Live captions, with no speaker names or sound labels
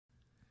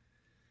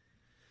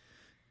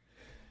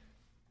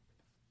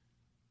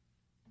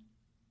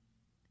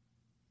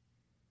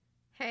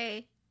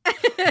Hey.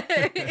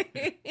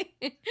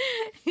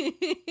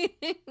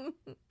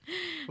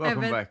 Welcome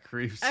back,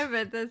 creeps. I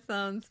bet that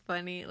sounds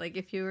funny. Like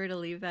if you were to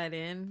leave that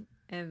in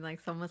and like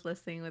someone's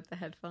listening with the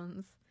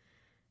headphones,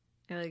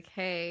 you're like,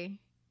 hey.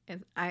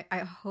 And I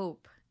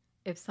hope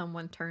if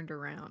someone turned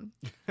around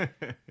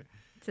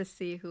to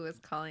see who was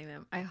calling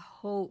them, I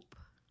hope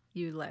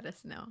you let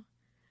us know.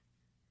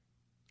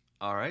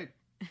 All right.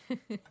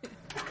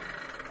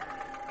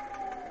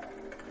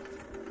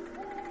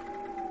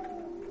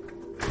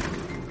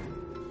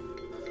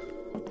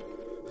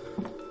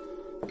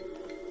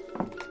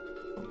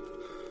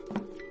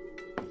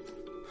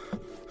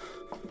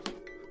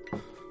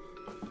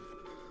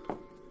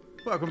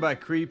 Welcome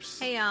back, creeps.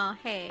 Hey y'all,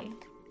 hey.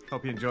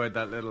 Hope you enjoyed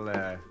that little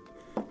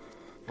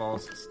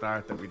false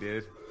start that we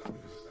did.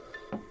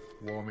 Just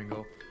warming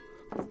up.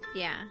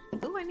 Yeah.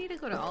 Ooh, I need to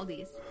go to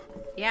Aldi's.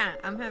 Yeah,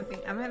 I'm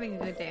having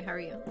a good day. How are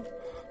you?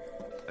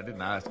 I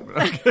didn't ask,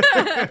 but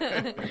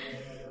okay.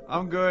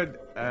 I'm good.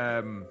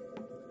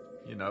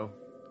 You know,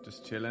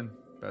 just chilling.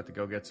 About to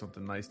go get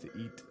something nice to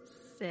eat.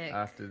 Sick.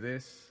 After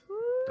this.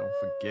 Don't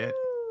forget.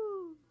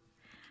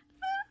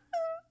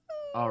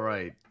 All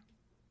right.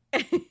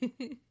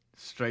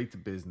 Straight to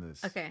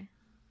business. Okay.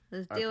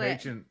 Let's do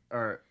it.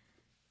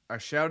 Our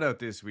shout out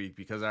this week,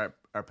 because our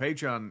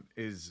Patreon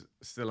is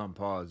still on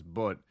pause,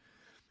 but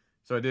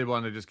so I did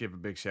want to just give a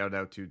big shout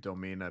out to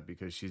Domina,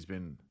 because she's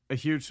been a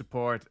huge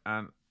support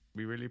and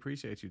we really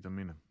appreciate you,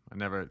 Domina. I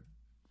never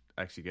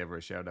actually gave her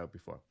a shout out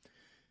before.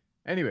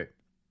 Anyway,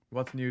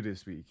 what's new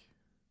this week?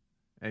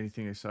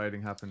 Anything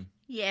exciting happen?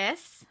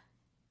 Yes.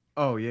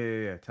 Oh,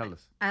 yeah. Tell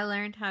us. I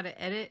learned how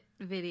to edit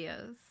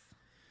videos.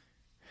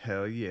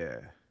 Hell yeah.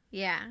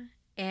 Yeah.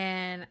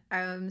 And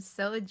I'm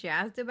so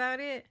jazzed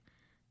about it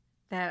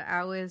that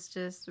I was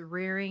just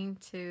rearing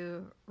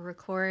to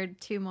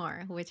record 2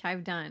 more, which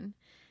I've done.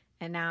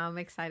 And now I'm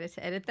excited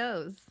to edit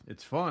those.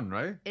 It's fun,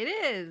 right? It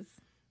is.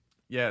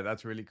 Yeah,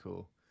 that's really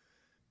cool.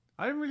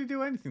 I didn't really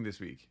do anything this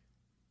week.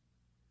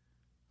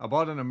 I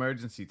bought an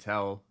emergency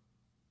towel.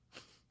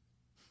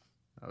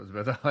 That was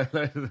about the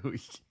highlight of the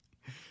week.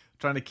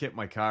 Trying to kit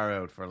my car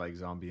out for like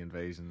zombie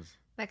invasions.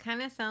 That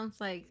kind of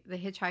sounds like The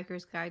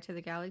Hitchhiker's Guide to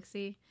the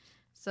Galaxy.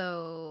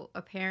 So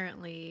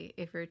apparently,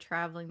 if you're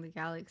traveling the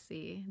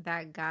galaxy,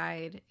 that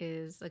guide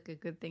is like a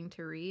good thing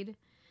to read.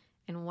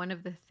 And one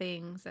of the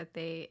things that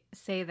they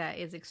say that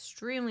is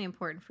extremely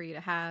important for you to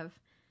have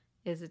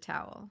is a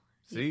towel.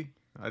 See?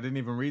 I didn't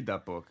even read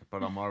that book,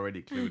 but I'm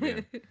already clued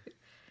in.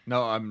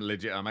 No, I'm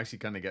legit. I'm actually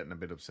kind of getting a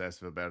bit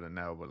obsessive about it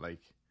now, but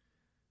like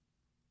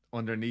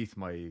underneath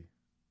my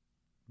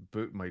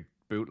boot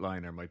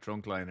liner, my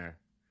trunk liner,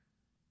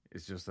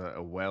 is just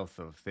a wealth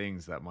of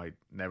things that might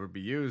never be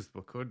used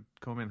but could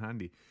come in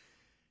handy.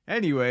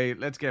 Anyway,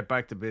 let's get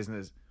back to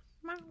business.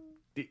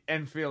 The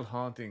Enfield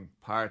Haunting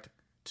Part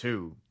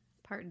 2.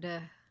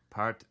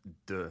 Part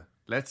 2.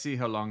 Let's see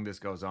how long this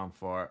goes on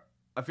for.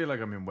 I feel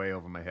like I'm in way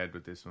over my head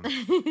with this one.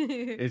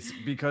 It's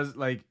because,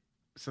 like,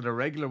 so the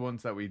regular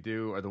ones that we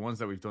do are the ones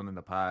that we've done in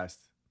the past,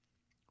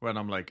 when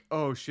I'm like,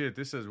 oh shit,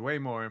 this has way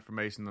more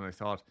information than I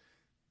thought.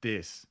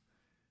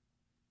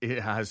 It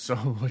has so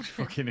much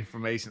fucking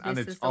information and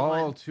it's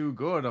all too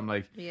good. I'm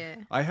like, yeah.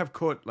 I have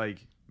cut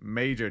like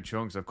major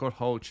chunks. I've cut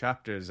whole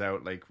chapters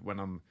out, like when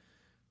I'm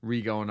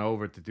re-going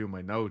over to do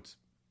my notes.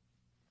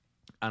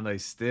 And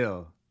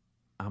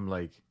I'm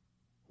like,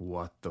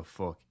 what the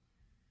fuck?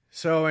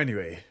 So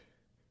anyway,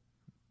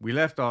 we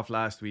left off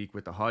last week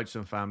with the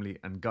Hodgson family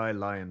and Guy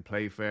Lyon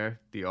Playfair,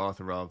 the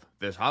author of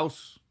This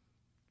House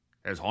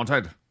is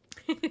Haunted,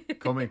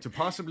 coming to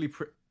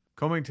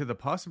the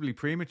possibly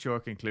premature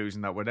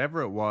conclusion that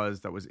whatever it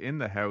was that was in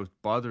the house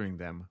bothering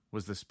them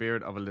was the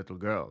spirit of a little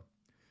girl.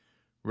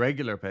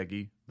 Regular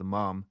Peggy, the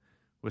mom,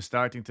 was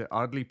starting to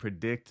oddly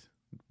predict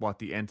what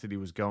the entity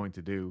was going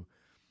to do,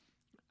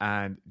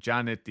 and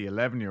Janet, the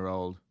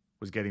 11-year-old,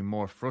 was getting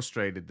more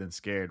frustrated than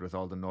scared with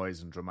all the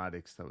noise and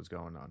dramatics that was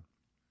going on.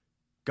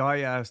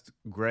 Guy asked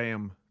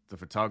Graham, the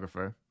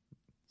photographer,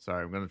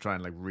 sorry, I'm going to try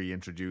and like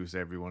reintroduce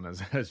everyone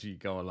as we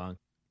go along.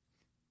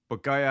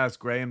 But Guy asked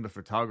Graham, the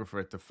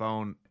photographer, to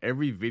phone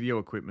every video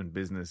equipment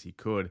business he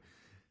could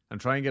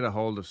and try and get a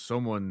hold of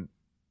someone,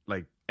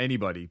 like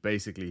anybody,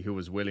 basically, who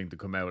was willing to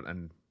come out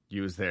and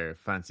use their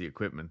fancy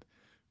equipment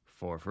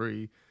for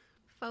free.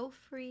 For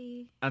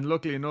free. And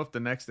luckily enough,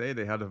 the next day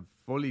they had a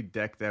fully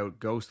decked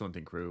out ghost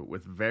hunting crew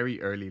with very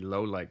early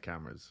low light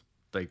cameras,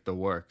 like the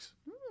works.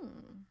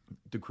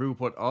 The crew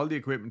put all the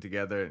equipment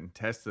together and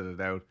tested it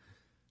out,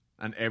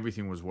 and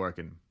everything was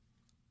working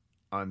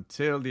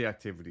until the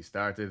activity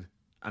started.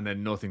 And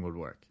then nothing would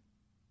work.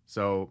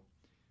 So,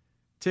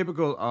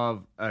 typical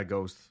of a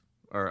ghost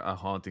or a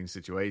haunting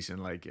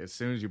situation, like as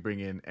soon as you bring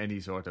in any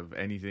sort of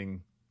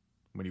anything,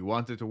 when you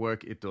want it to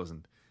work, it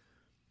doesn't.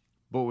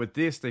 But with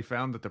this, they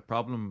found that the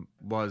problem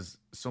was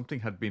something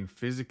had been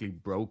physically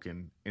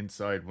broken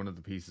inside one of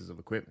the pieces of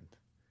equipment.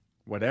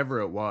 Whatever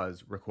it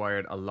was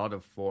required a lot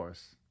of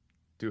force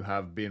to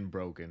have been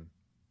broken,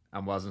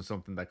 and wasn't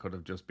something that could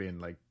have just been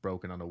like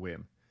broken on a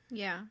whim.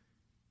 Yeah.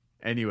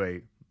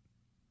 Anyway,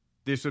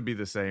 This would be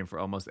the same for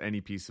almost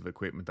any piece of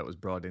equipment that was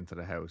brought into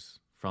the house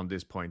from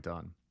this point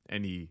on.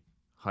 Any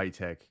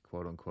high-tech,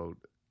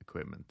 quote-unquote,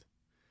 equipment.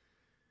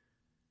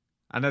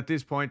 And at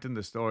this point in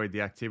the story,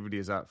 the activity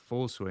is at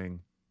full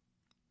swing.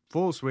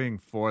 Full swing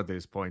for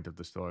this point of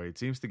the story. It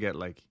seems to get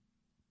like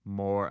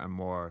more and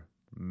more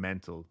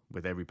mental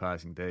with every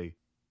passing day.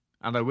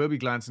 And I will be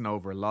glancing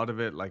over a lot of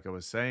it, like I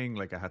was saying,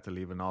 like I had to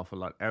leave an awful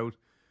lot out.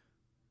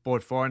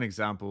 But for an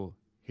example,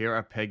 here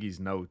are Peggy's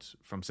notes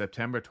from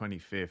September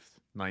 25th,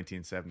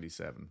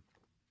 1977.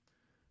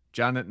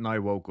 Janet and I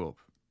woke up.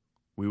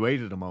 We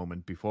waited a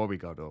moment before we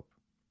got up.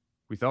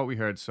 We thought we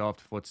heard soft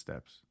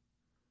footsteps.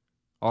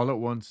 All at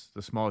once,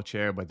 the small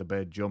chair by the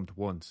bed jumped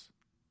once.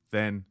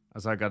 Then,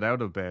 as I got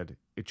out of bed,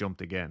 it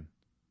jumped again.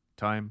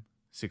 Time,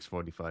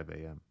 6:45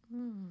 a.m.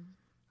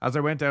 As I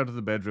went out of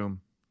the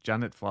bedroom,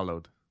 Janet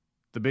followed.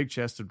 The big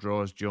chest of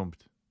drawers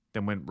jumped,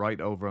 then went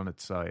right over on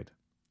its side.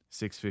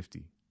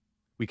 6:50.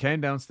 We came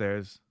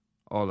downstairs,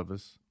 all of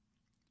us.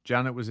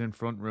 Janet was in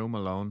front room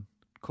alone.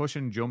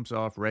 Cushion jumps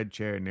off red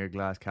chair near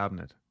glass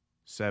cabinet.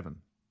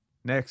 7.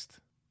 Next,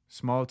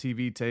 small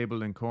TV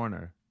table in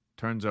corner.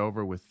 Turns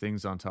over with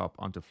things on top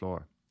onto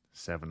floor.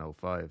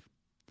 7:05.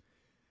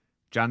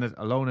 Janet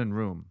alone in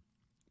room.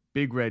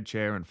 Big red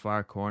chair in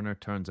far corner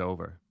turns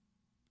over.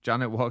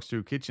 Janet walks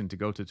through kitchen to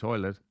go to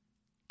toilet.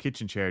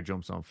 Kitchen chair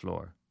jumps on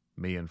floor.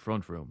 Me in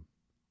front room.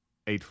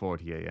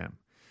 8:40 a.m.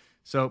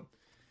 So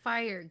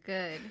Fire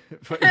good.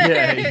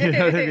 yeah, you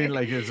know what I mean?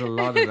 Like there's a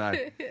lot of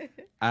that.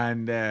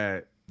 And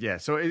yeah,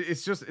 so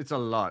it's a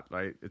lot,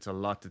 right? It's a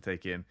lot to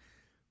take in.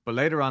 But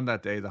later on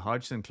that day, the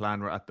Hodgson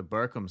clan were at the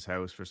Burkham's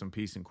house for some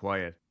peace and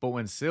quiet. But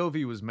when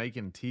Sylvie was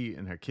making tea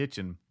in her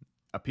kitchen,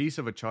 a piece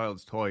of a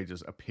child's toy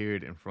just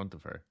appeared in front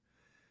of her.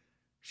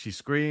 She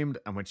screamed,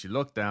 and when she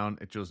looked down,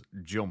 it just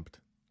jumped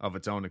of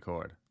its own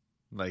accord.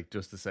 Like,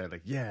 just to say,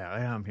 like, yeah,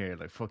 I am here,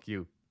 like, fuck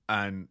you.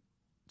 And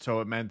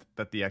so it meant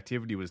that the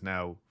activity was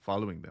now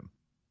following them.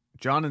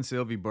 John and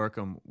Sylvie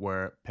Burkham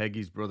were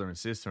Peggy's brother and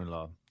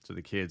sister-in-law, so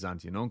the kids'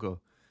 auntie and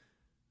uncle.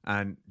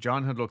 And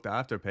John had looked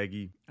after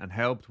Peggy and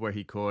helped where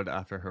he could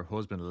after her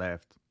husband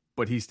left,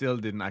 but he still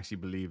didn't actually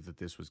believe that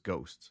this was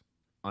ghosts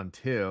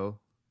until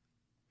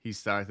he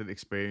started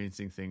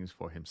experiencing things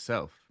for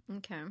himself.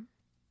 Okay.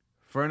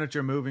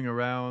 Furniture moving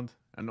around,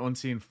 an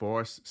unseen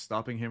force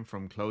stopping him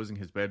from closing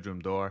his bedroom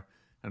door,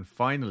 and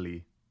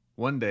finally,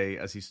 one day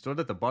as he stood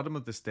at the bottom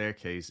of the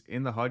staircase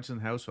in the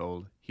Hodgson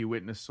household, he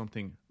witnessed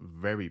something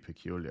very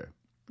peculiar.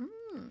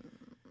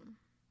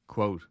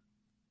 Quote,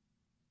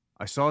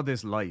 I saw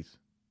this light.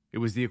 It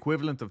was the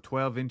equivalent of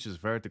 12 inches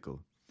vertical.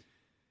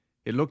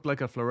 It looked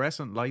like a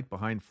fluorescent light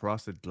behind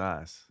frosted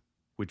glass,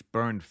 which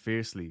burned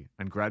fiercely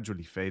and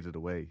gradually faded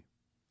away.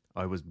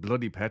 I was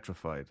bloody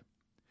petrified.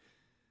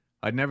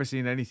 I'd never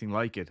seen anything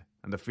like it,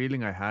 and the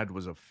feeling I had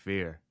was of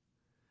fear,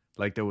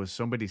 like there was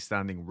somebody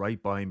standing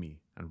right by me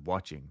and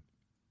watching.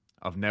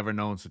 I've never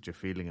known such a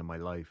feeling in my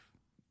life.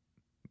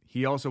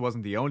 He also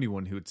wasn't the only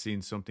one who had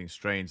seen something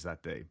strange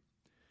that day.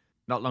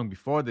 Not long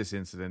before this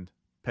incident,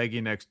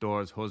 Peggy next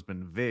door's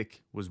husband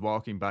Vic was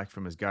walking back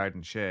from his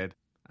garden shed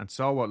and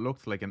saw what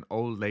looked like an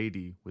old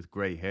lady with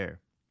grey hair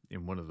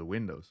in one of the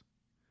windows.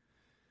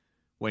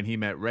 When he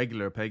met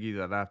regular Peggy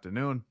that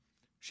afternoon,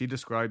 she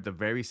described the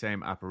very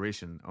same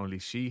apparition, only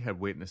she had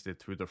witnessed it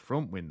through the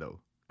front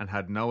window and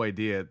had no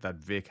idea that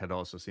Vic had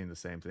also seen the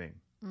same thing.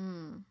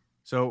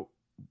 So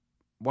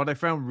what I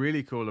found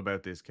really cool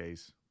about this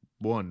case,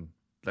 one,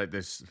 like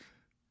this,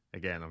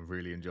 again, I'm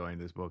really enjoying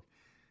this book.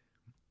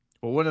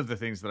 But one of the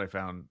things that I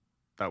found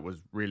that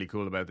was really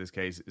cool about this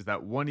case is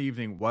that one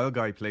evening while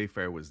Guy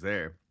Playfair was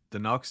there, the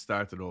knocks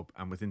started up,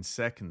 and within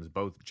seconds,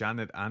 both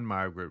Janet and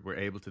Margaret were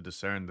able to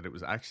discern that it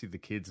was actually the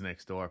kids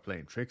next door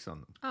playing tricks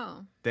on them.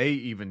 Oh. They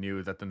even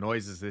knew that the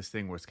noises this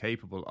thing was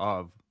capable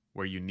of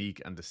were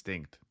unique and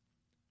distinct.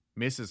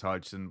 Mrs.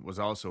 Hodgson was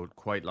also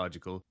quite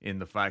logical in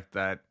the fact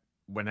that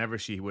whenever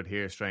she would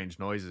hear strange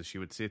noises, she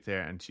would sit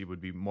there and she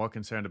would be more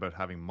concerned about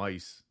having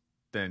mice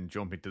than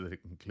jumping to the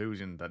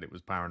conclusion that it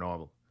was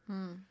paranormal.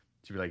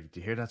 She'd be like, "Did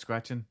you hear that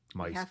scratching?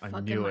 Mice. Yeah, I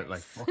knew mice. it,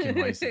 like fucking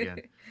mice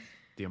again."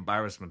 The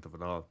embarrassment of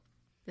it all.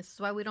 This is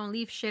why we don't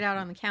leave shit out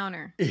on the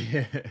counter.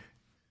 Yeah.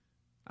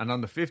 And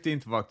on the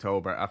 15th of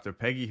October, after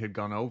Peggy had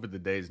gone over the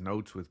day's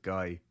notes with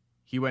Guy,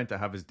 he went to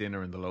have his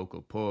dinner in the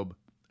local pub,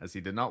 as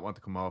he did not want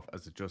to come off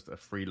as just a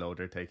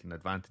freeloader taking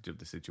advantage of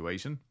the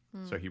situation.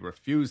 So he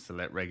refused to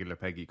let regular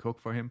Peggy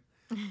cook for him.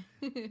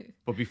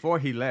 But before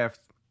he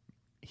left,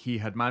 he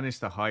had managed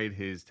to hide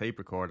his tape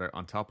recorder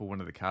on top of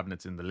one of the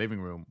cabinets in the living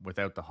room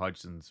without the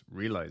Hodgsons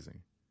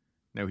realizing.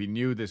 Now, he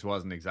knew this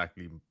wasn't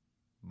exactly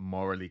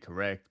morally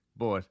correct,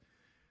 but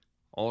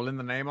all in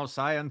the name of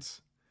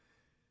science.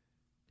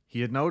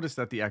 He had noticed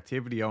that the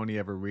activity only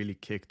ever really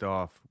kicked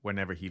off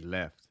whenever he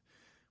left,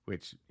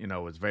 which, you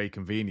know, was very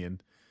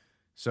convenient.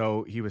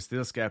 So he was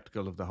still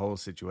skeptical of the whole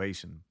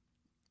situation.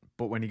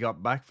 But when he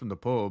got back from the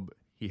pub,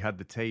 he had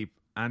the tape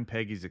and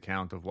Peggy's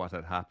account of what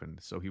had happened,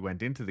 so he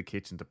went into the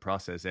kitchen to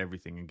process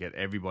everything and get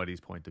everybody's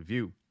point of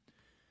view.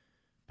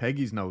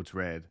 Peggy's notes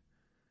read,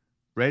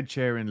 "Red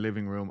chair in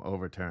living room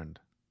overturned.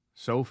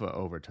 Sofa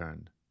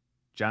overturned.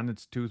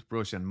 Janet's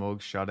toothbrush and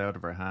mug shot out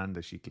of her hand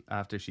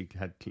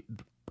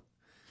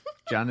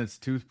Janet's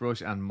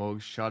toothbrush and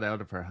mug shot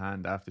out of her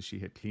hand after she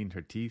had cleaned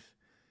her teeth.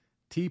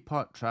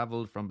 Teapot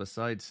travelled from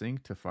beside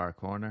sink to far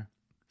corner.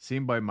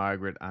 Seen by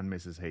Margaret and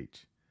Mrs.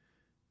 H.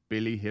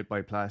 Billy hit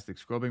by plastic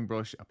scrubbing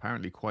brush,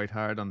 apparently quite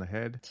hard on the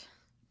head.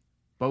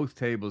 Both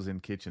tables in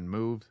kitchen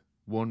moved,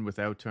 one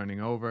without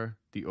turning over,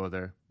 the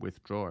other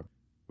with drawer,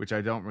 which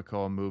I don't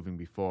recall moving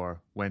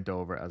before, went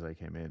over as I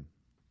came in.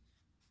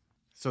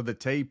 So the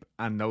tape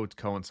and notes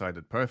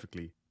coincided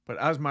perfectly, but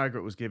as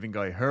Margaret was giving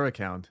Guy her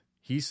account,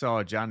 he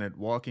saw Janet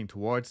walking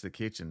towards the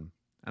kitchen,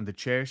 and the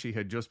chair she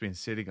had just been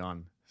sitting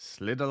on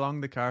slid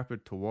along the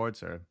carpet towards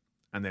her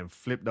and then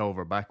flipped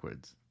over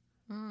backwards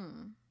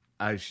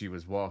as she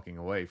was walking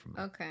away from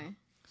it. Okay.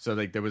 So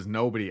like there was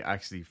nobody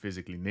actually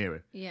physically near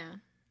it. Yeah.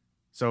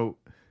 So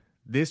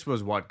this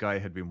was what Guy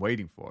had been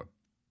waiting for.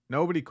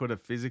 Nobody could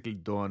have physically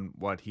done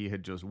what he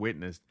had just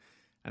witnessed,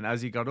 and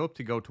as he got up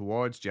to go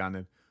towards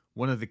Janet,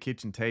 one of the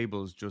kitchen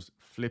tables just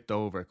flipped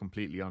over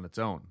completely on its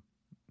own.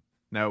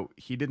 Now,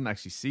 he didn't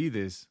actually see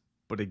this,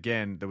 but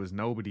again, there was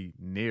nobody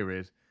near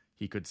it.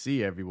 He could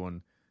see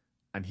everyone,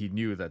 and he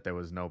knew that there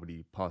was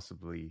nobody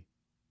possibly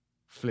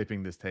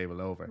flipping this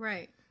table over.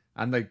 Right.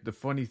 And like the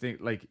funny thing,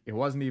 like it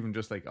wasn't even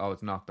just like, oh,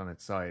 it's knocked on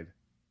its side.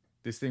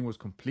 This thing was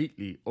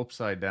completely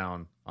upside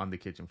down on the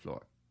kitchen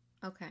floor.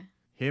 Okay.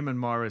 Him and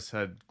Morris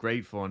had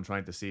great fun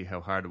trying to see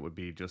how hard it would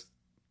be just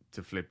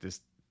to flip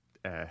this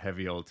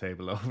heavy old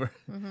table over.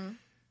 Mm-hmm.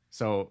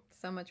 So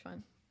much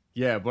fun.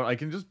 Yeah, but I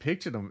can just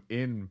picture them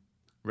in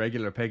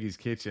regular Peggy's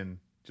kitchen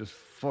just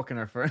fucking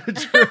her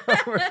furniture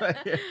over.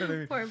 Like, you know what I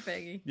mean? Poor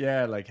Peggy.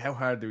 Yeah, like how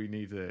hard do we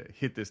need to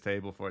hit this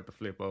table for it to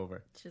flip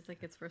over? She's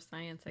like, it's for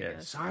science, I Yeah,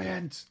 guess.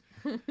 science!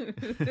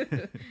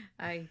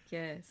 I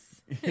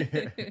guess.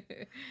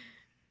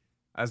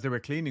 As they were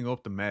cleaning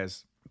up the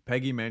mess,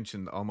 Peggy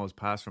mentioned almost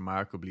past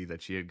remarkably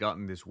that she had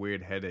gotten this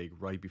weird headache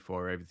right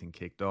before everything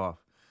kicked off,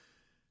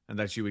 and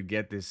that she would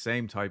get this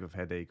same type of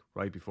headache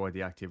right before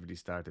the activity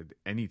started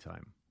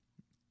anytime.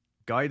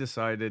 Guy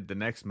decided the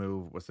next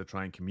move was to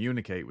try and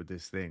communicate with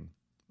this thing,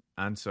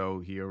 and so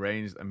he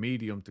arranged a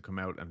medium to come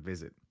out and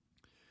visit.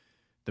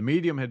 The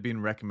medium had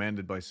been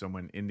recommended by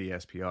someone in the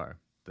SPR,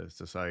 the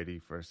Society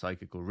for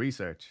Psychical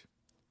Research,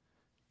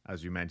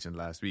 as we mentioned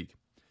last week.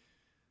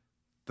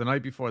 The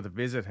night before the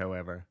visit,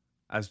 however,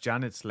 as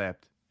Janet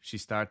slept, she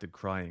started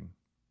crying.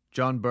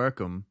 John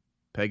Burkham,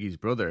 Peggy's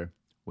brother,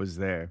 was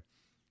there,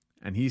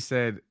 and he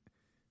said,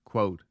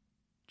 quote,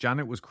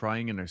 Janet was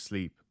crying in her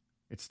sleep.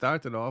 It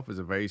started off as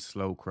a very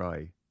slow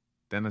cry.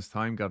 Then as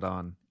time got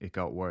on, it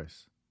got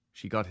worse.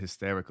 She got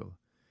hysterical.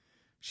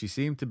 She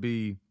seemed to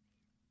be,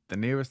 the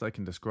nearest I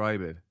can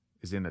describe it,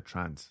 is in a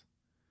trance.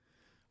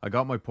 I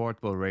got my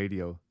portable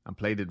radio and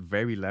played it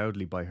very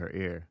loudly by her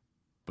ear,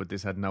 but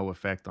this had no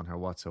effect on her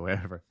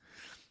whatsoever.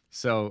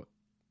 So,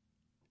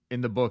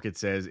 in the book it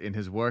says, in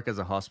his work as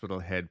a hospital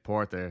head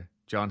porter,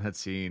 John had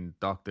seen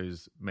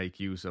doctors make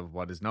use of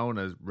what is known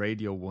as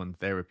Radio 1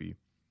 therapy.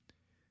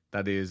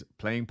 That is,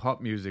 playing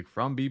pop music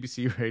from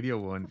BBC Radio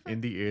 1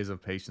 in the ears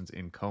of patients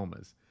in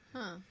comas.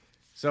 Huh.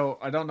 So,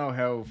 I don't know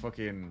how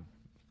fucking,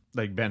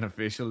 like,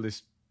 beneficial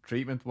this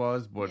treatment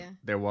was, but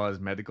there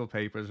was medical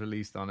papers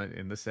released on it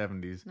in the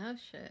 70s. No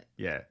shit.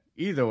 Yeah.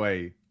 Either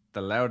way,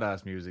 the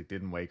loud-ass music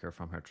didn't wake her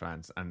from her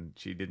trance, and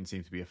she didn't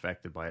seem to be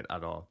affected by it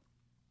at all.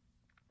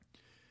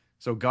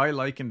 So Guy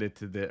likened it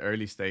to the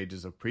early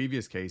stages of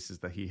previous cases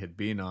that he had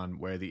been on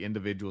where the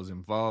individuals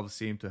involved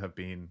seemed to have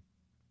been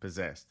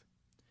possessed.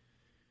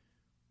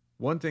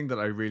 One thing that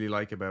I really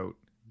like about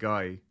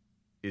Guy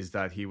is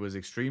that he was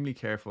extremely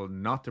careful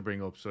not to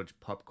bring up such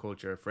pop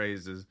culture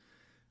phrases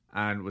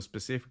and was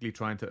specifically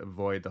trying to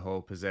avoid the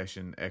whole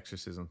possession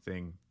exorcism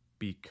thing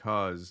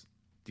because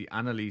the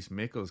Annalise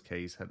Mickles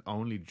case had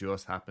only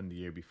just happened the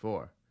year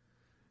before.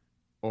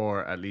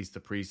 Or at least the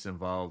priests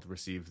involved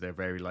received their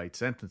very light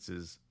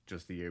sentences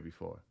just the year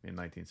before, in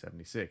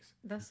 1976.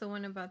 That's the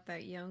one about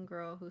that young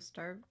girl who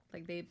starved,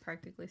 like they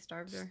practically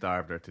starved her.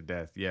 Starved her to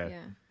death, yeah.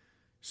 Yeah.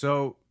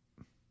 So,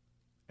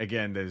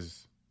 again,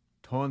 there's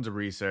tons of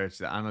research.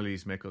 The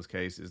Annalise Mickles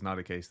case is not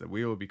a case that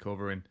we will be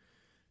covering,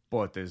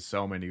 but there's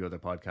so many other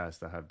podcasts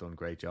that have done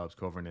great jobs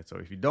covering it. So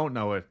if you don't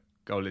know it,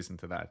 go listen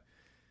to that.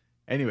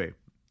 Anyway,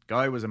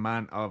 Guy was a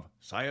man of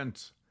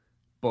science,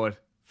 but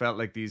felt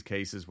like these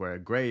cases were a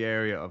grey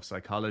area of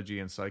psychology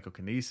and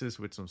psychokinesis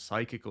with some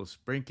psychical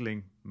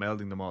sprinkling,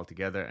 melding them all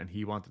together, and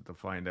he wanted to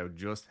find out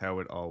just how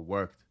it all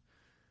worked.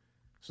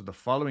 So the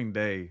following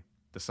day,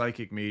 the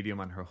psychic medium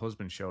and her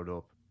husband showed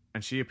up,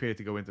 and she appeared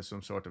to go into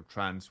some sort of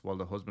trance while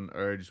the husband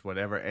urged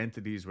whatever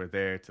entities were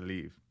there to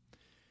leave.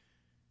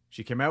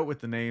 She came out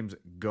with the names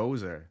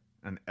Gozer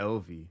and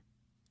Elvie,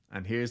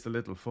 and here's the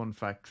little fun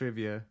fact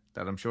trivia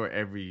that I'm sure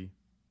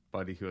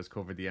everybody who has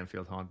covered the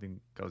Enfield haunting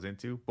goes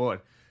into,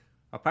 but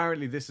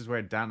apparently this is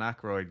where Dan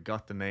Aykroyd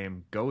got the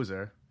name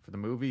Gozer for the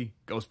movie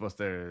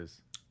Ghostbusters.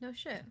 No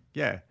shit.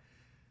 Yeah.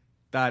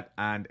 That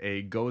and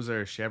a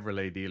Gozer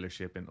Chevrolet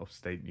dealership in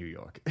upstate New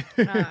York.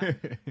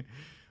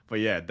 But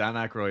yeah, Dan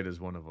Aykroyd is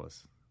one of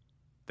us.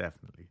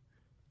 definitely.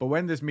 But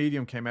when this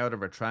medium came out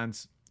of her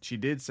trance, she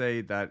did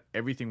say that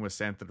everything was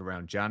centered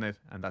around Janet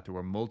and that there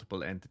were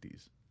multiple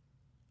entities.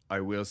 I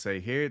will say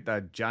here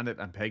that Janet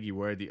and Peggy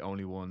were the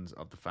only ones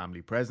of the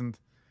family present.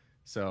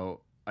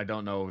 So I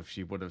don't know if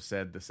she would have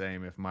said the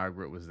same if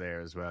Margaret was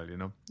there as well, you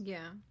know?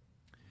 Yeah.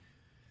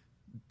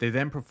 They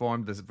then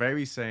performed this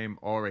very same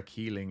auric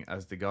healing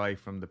as the guy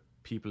from the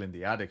People in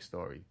the Attic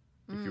story,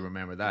 if you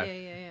remember that.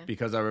 Yeah.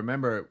 Because I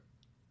remember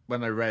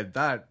when I read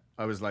that,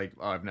 I was like,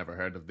 oh, I've never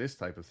heard of this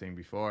type of thing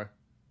before.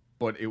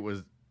 But it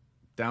was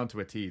down to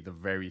a T, the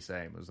very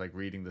same. It was like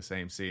reading the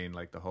same scene,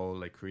 like the whole,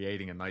 like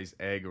creating a nice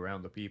egg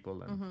around the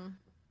people. And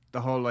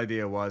the whole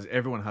idea was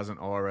everyone has an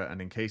aura,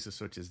 and in cases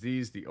such as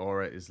these, the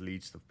aura is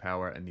leached of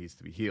power and needs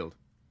to be healed.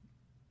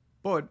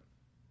 But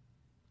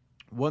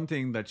one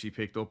thing that she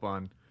picked up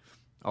on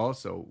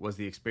also was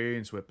the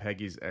experience with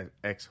Peggy's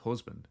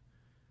ex-husband.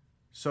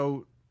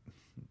 So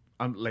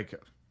I'm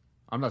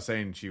not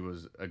saying she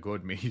was a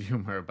good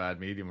medium or a bad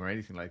medium or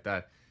anything like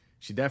that.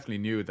 She definitely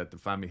knew that the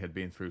family had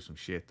been through some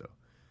shit though.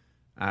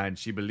 And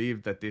she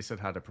believed that this had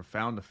had a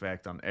profound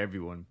effect on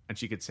everyone, and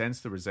she could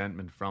sense the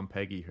resentment from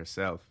Peggy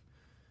herself.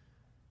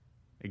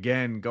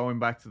 Again, going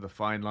back to the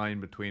fine line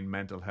between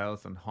mental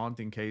health and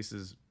haunting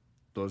cases,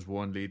 does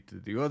one lead to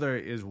the other?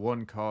 Is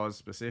one caused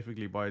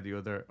specifically by the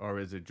other, or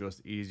is it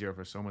just easier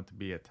for someone to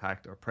be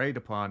attacked or preyed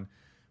upon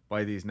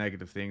by these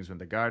negative things when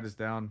the guard is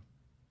down?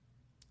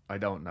 I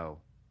don't know.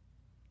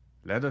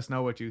 Let us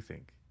know what you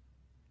think.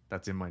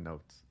 That's in my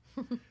notes.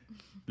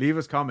 Leave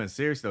us comments.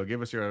 Seriously though,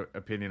 give us your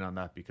opinion on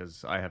that,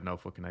 because I have no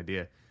fucking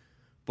idea.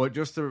 But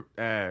just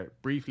to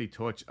briefly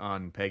touch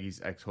on Peggy's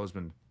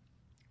ex-husband.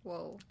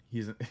 Whoa.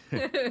 He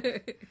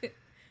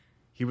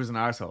was an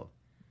arsehole.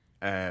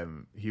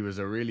 He was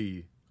a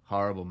really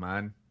horrible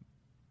man,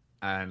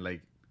 and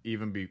like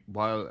even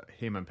while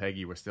him and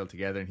Peggy were still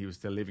together and he was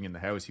still living in the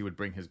house, he would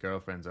bring his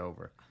girlfriends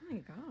over. Oh my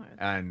god.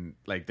 And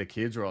like the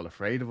kids were all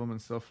afraid of him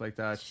and stuff like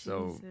that. Jesus.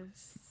 So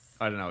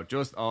I don't know,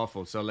 just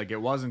awful. So like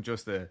it wasn't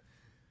just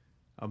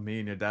me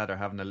and your dad are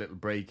having a little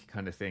break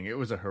kind of thing. It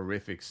was a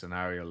horrific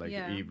scenario, like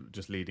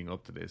just leading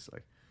up to this.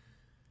 Like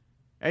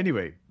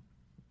anyway,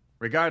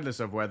 regardless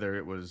of whether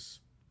it was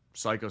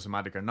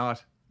psychosomatic or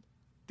not,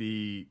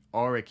 the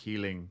auric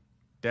healing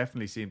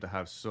definitely seemed to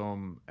have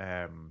some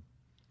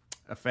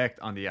effect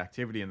on the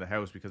activity in the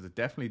house, because it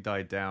definitely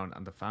died down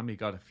and the family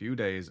got a few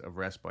days of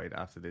respite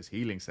after this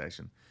healing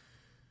session,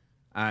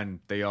 and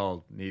they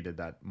all needed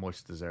that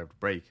much deserved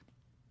break.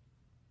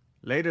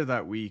 Later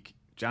that week,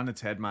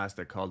 Janet's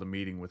headmaster called a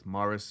meeting with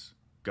Morris,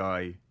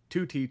 Guy,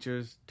 2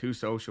 teachers, 2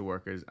 social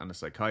workers, and a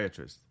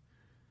psychiatrist.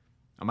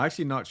 I'm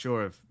actually not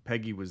sure if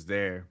Peggy was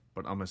there,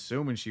 but I'm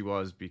assuming she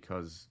was,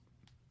 because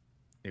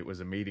it was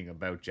a meeting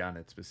about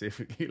Janet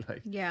specifically.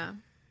 Yeah.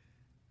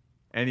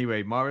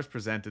 Anyway, Morris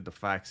presented the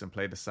facts and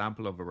played a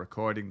sample of a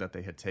recording that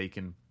they had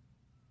taken.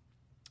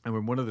 And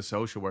when one of the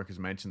social workers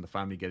mentioned the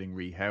family getting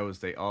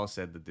rehoused, they all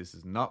said that this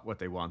is not what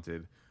they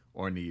wanted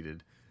or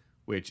needed,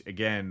 which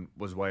again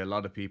was why a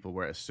lot of people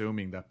were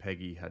assuming that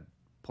Peggy had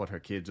put her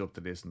kids up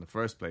to this in the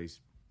first place.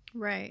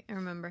 Right, I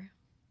remember.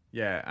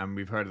 Yeah, and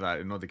we've heard of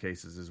that in other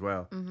cases as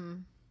well. Mm-hmm.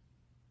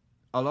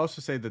 I'll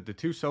also say that the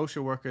 2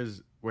 social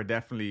workers were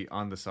definitely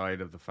on the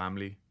side of the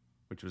family,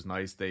 which was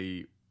nice.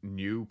 They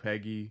knew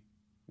Peggy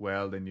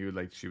well. They knew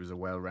like she was a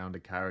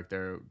well-rounded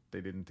character.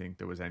 They didn't think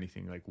there was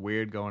anything like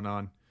weird going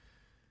on.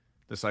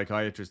 The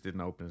psychiatrist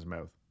didn't open his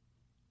mouth.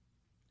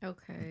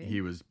 Okay.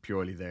 He was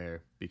purely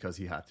there because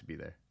he had to be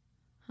there.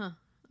 Huh.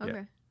 Okay.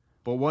 Yeah.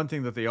 But one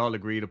thing that they all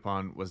agreed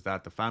upon was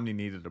that the family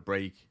needed a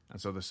break,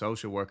 and so the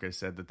social workers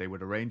said that they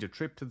would arrange a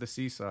trip to the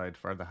seaside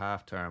for the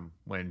half term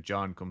when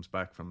John comes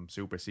back from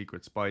super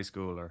secret spy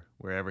school or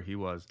wherever he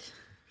was.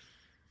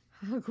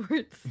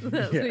 Hogwarts.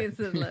 That's what he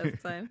said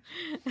last time.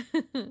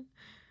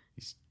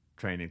 He's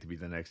training to be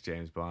the next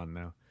James Bond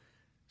now.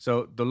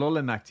 So the lull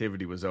in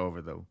activity was over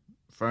though.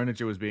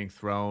 Furniture was being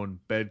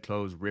thrown,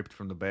 bedclothes ripped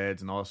from the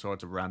beds, and all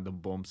sorts of random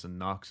bumps and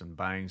knocks and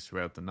bangs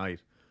throughout the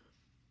night.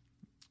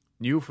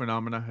 New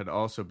phenomena had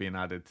also been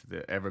added to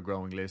the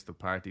ever-growing list of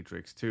party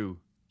tricks too,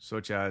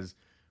 such as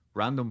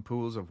random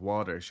pools of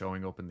water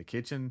showing up in the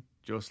kitchen,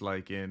 just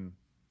like in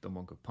the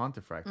Monk of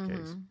Pontefract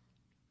case.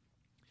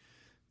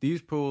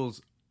 These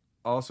pools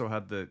also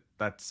had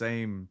that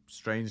same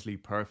strangely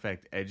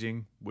perfect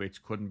edging,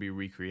 which couldn't be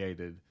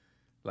recreated,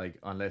 like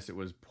unless it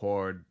was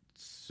poured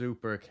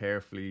super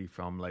carefully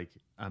from like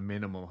a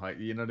minimum height.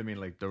 You know what I mean?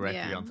 Like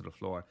directly onto the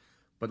floor.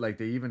 But like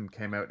they even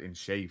came out in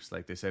shapes.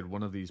 Like they said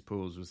one of these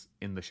pools was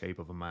in the shape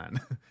of a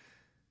man.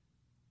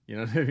 You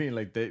know what I mean?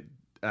 Like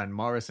and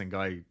Morris and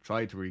Guy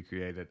tried to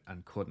recreate it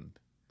and couldn't.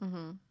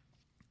 Mm-hmm.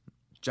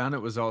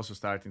 Janet was also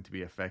starting to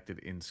be affected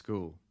in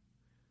school.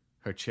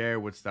 Her chair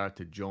would start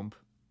to jump,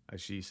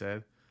 as she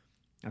said,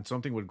 and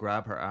something would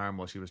grab her arm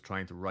while she was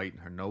trying to write in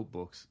her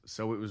notebooks.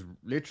 So it was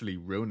literally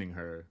ruining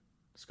her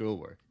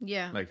schoolwork.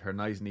 Yeah. Like her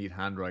nice, neat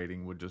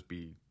handwriting would just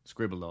be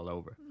scribbled all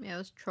over. Yeah, it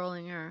was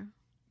trolling her.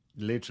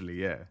 Literally,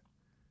 yeah.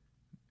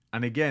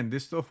 And again,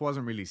 this stuff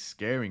wasn't really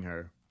scaring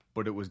her,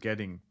 but it was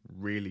getting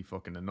really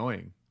fucking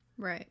annoying.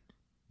 Right.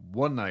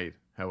 One night,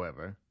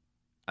 however,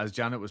 as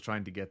Janet was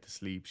trying to get to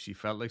sleep, she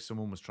felt like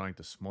someone was trying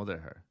to smother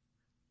her.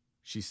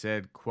 She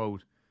said,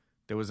 quote,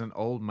 "There was an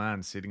old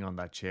man sitting on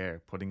that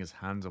chair, putting his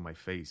hands on my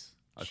face.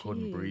 I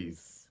couldn't breathe."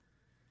 Jeez.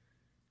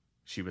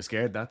 She was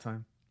scared that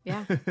time.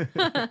 Yeah.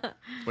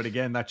 But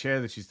again, that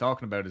chair that she's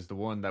talking about is the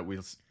one that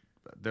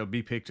there'll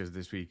be pictures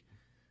this week.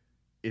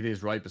 It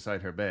is right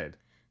beside her bed.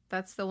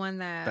 That's the one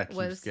that Keeps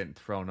was getting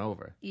thrown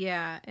over.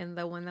 Yeah, and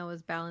the one that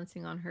was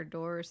balancing on her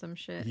door or some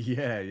shit.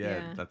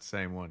 Yeah, that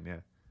same one, yeah.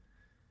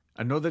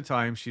 Another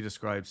time she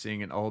described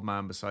seeing an old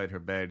man beside her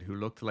bed who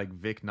looked like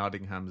Vic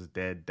Nottingham's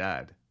dead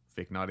dad,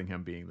 Vic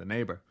Nottingham being the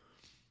neighbour.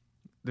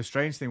 The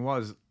strange thing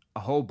was,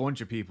 a whole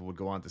bunch of people would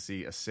go on to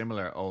see a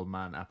similar old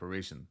man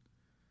apparition.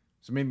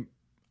 So, I mean,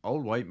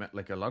 old white men,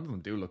 like a lot of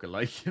them do look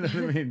alike, you know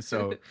what I mean?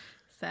 So,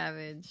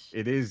 Savage.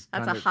 it is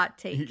That's a hot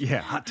take.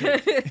 Yeah, hot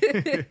take.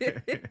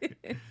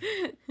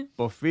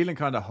 But feeling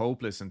kind of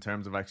hopeless in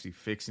terms of actually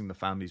fixing the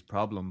family's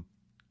problem,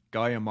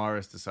 Guy and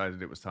Morris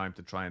decided it was time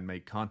to try and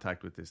make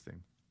contact with this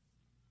thing.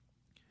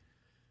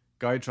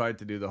 Guy tried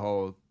to do the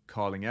whole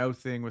calling out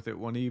thing with it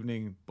one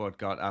evening, but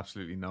got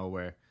absolutely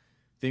nowhere.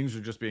 Things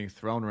were just being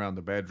thrown around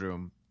the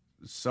bedroom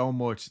so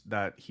much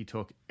that he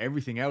took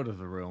everything out of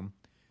the room,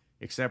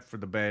 except for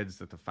the beds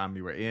that the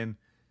family were in,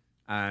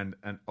 and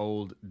an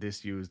old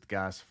disused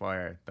gas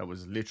fire that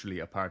was literally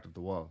a part of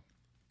the wall.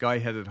 Guy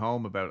headed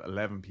home about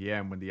 11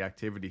 p.m. when the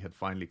activity had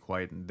finally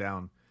quietened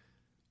down,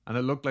 and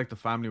it looked like the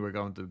family were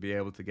going to be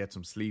able to get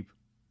some sleep.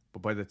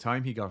 But by the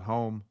time he got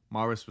home,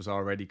 Morris was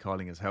already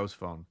calling his house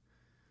phone.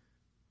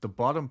 The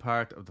bottom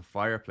part of the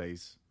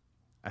fireplace,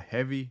 a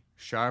heavy,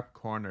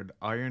 sharp-cornered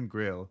iron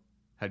grill,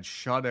 had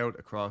shot out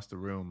across the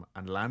room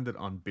and landed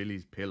on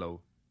Billy's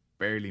pillow,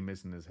 barely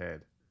missing his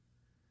head.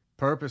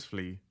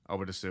 Purposefully, I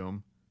would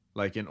assume,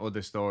 like in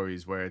other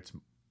stories where it's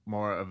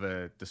more of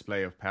a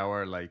display of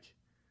power, like,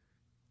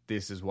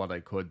 this is what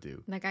I could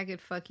do. Like, I could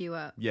fuck you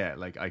up. Yeah,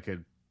 like, I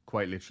could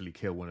quite literally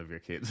kill one of your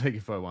kids, like,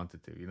 if I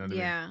wanted to, you know what I mean?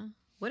 Yeah.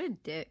 What a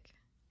dick.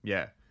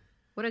 Yeah.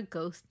 What a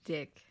ghost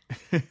dick.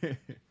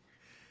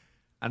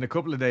 And a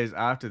couple of days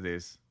after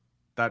this,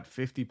 that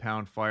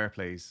 50-pound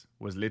fireplace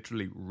was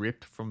literally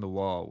ripped from the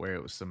wall where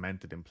it was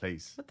cemented in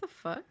place. What the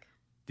fuck?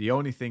 The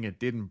only thing it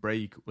didn't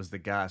break was the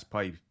gas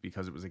pipe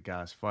because it was a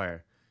gas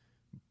fire.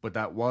 But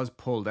that was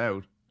pulled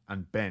out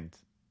and bent.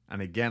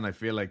 And again, I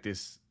feel like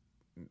this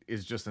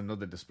is just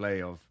another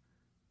display of,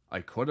 I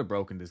could have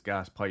broken this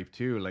gas pipe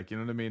too. Like, you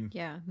know what I mean?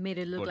 Yeah, made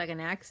it look like an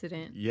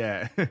accident.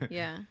 Yeah.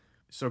 Yeah.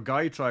 So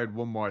Guy tried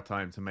one more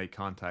time to make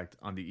contact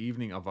on the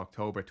evening of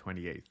October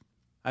 28th.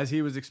 As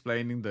he was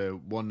explaining the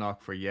one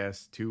knock for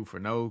yes, two for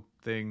no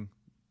thing,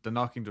 the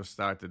knocking just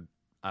started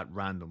at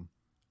random.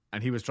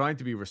 And he was trying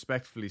to be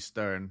respectfully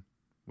stern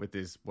with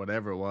his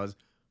whatever it was,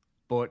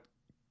 but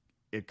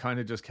it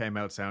kind of just came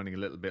out sounding a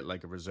little bit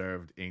like a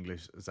reserved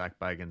English Zach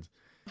Baggins.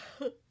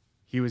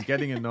 He was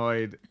getting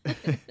annoyed.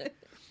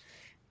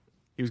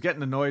 He was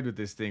getting annoyed with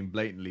this thing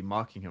blatantly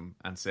mocking him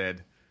and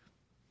said,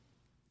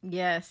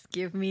 Yes,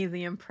 give me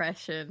the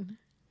impression.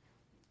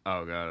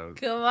 "Oh God.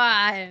 Come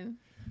on.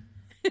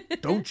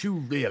 Don't you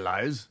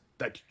realize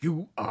that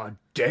you are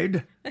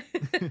dead?"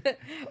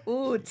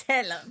 Ooh,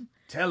 tell him.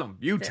 Tell him.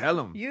 You tell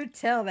him. You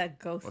tell that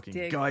ghost Fucking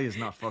dick. Guy is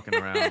not fucking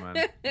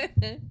around,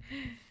 man.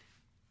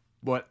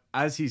 But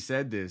as he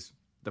said this,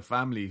 the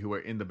family who were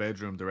in the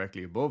bedroom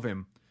directly above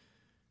him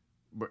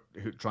were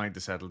trying to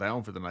settle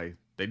down for the night.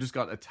 They just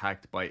got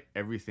attacked by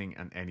everything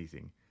and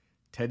anything.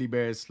 Teddy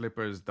bears,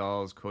 slippers,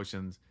 dolls,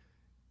 cushions.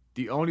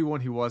 The only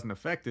one who wasn't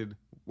affected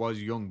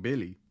was young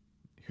Billy,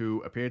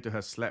 who appeared to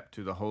have slept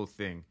through the whole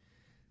thing.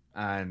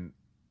 And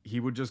he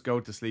would just go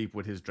to sleep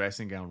with his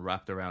dressing gown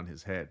wrapped around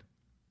his head.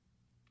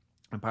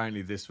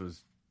 Apparently this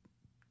was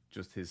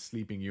just his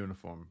sleeping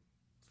uniform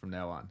from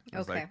now on. I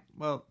was like,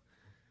 well,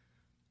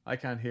 I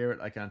can't hear it,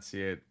 I can't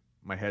see it,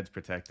 my head's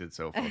protected,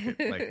 so fuck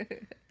it.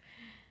 Like,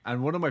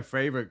 and one of my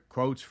favorite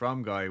quotes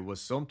from Guy was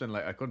something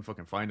like, I couldn't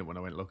fucking find it when I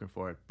went looking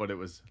for it, but it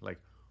was like,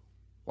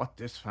 "What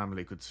this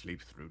family could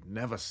sleep through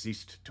never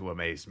ceased to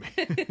amaze me."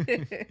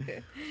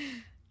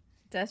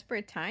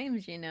 Desperate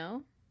times, you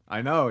know.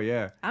 I know,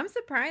 yeah. I'm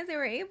surprised they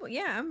were able.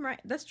 Yeah, I'm right.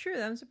 That's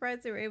true. I'm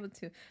surprised they were able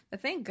to.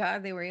 But thank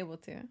God they were able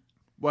to.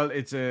 Well,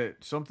 it's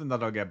something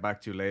that I'll get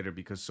back to later,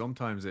 because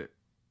sometimes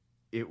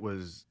it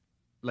was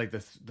like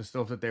the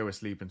stuff that they were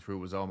sleeping through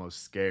was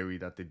almost scary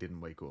that they didn't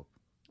wake up.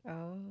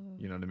 Oh.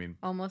 You know what I mean?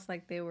 Almost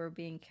like they were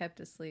being kept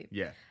asleep.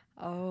 Yeah.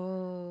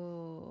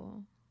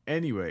 Oh.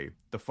 Anyway,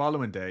 the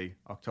following day,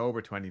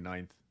 October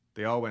 29th,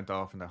 they all went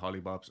off in their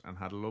hollybops and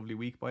had a lovely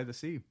week by the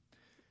sea.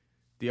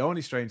 The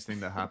only strange thing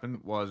that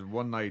happened was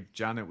one night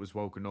Janet was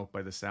woken up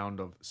by the sound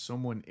of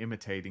someone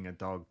imitating a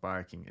dog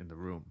barking in the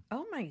room.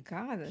 Oh my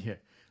God. Yeah,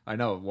 I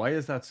know. Why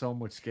is that so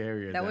much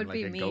scarier That than would like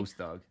be a me. ghost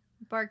dog?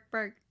 Bark,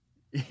 bark.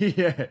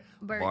 Yeah.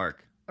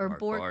 Bark. Or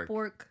bark,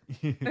 bork.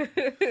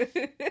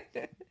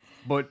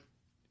 But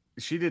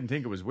she didn't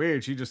think it was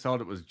weird. She just thought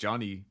it was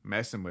Johnny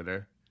messing with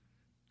her.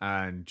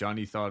 And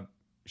Johnny thought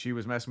she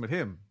was messing with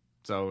him.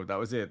 So that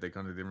was it. They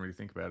kind of didn't really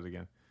think about it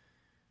again.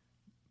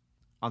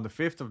 On the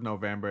 5th of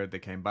November, they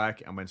came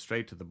back and went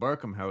straight to the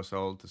Burkham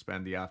household to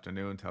spend the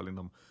afternoon telling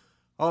them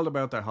all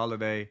about their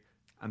holiday,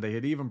 and they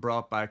had even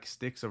brought back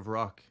sticks of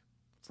rock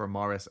for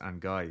Morris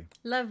and Guy.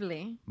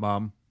 Lovely.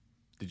 Mom,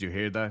 did you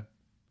hear that?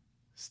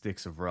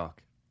 Sticks of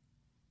rock.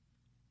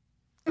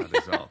 That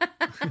is all.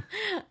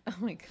 Oh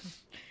my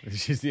god.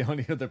 She's the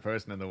only other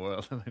person in the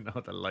world that I know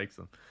that likes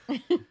them.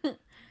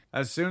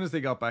 As soon as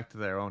they got back to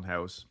their own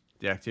house,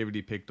 the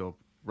activity picked up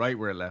right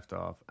where it left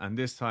off, and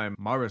this time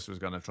Morris was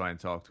going to try and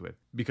talk to it,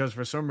 because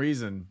for some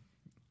reason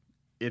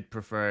it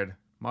preferred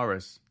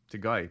Morris to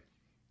Guy.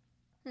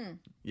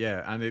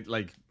 Yeah, and it,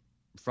 like,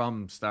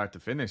 from start to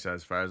finish,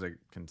 as far as I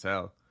can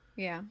tell.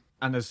 Yeah.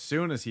 And as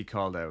soon as he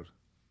called out,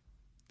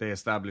 they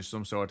established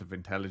some sort of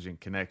intelligent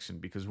connection,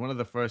 because one of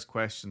the first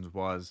questions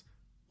was,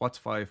 what's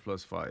 5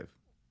 plus 5?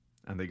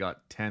 And they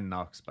got 10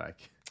 knocks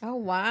back. Oh,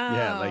 wow.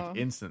 Yeah, like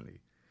instantly.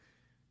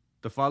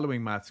 The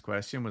following maths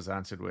question was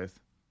answered with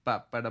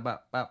bap, bada,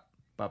 bap, bap,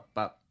 bap,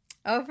 bap.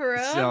 Oh, for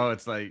real? So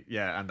it's like,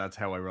 yeah, and that's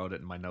how I wrote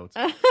it in my notes.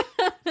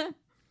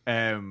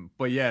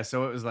 But yeah,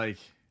 so it was like,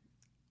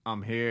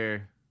 I'm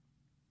here.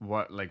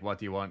 What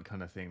do you want,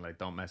 kind of thing? Like,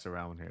 don't mess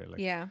around here. Like,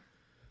 yeah.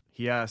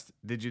 he asked,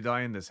 did you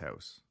die in this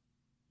house?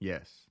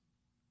 Yes.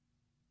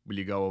 Will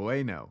you go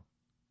away now?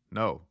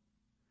 No.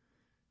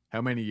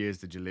 How many years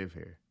did you live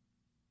here?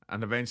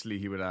 And eventually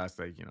he would ask,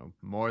 like,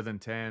 more than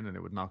 10, and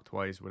it would knock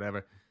twice,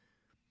 whatever.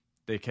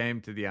 They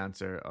came to the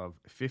answer of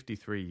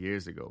 53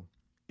 years ago.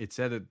 It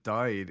said it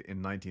died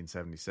in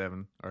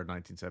 1977 or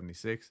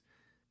 1976,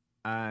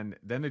 and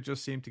then it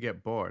just seemed to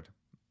get bored.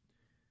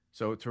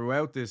 So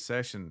throughout this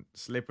session,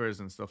 slippers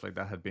and stuff like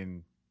that had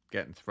been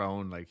getting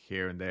thrown, like,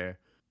 here and there.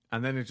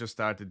 And then it just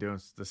started doing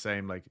the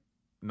same, like,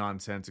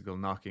 nonsensical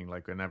knocking.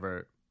 Like,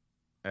 whenever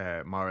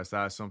Morris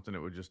asked something, it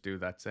would just do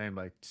that same,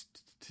 like,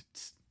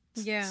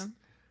 Yeah.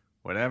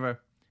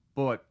 whatever.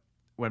 But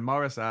when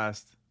Morris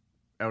asked,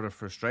 out of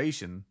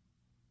frustration,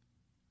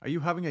 are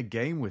you having a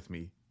game with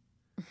me?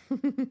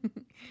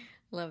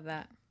 Love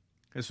that.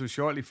 This was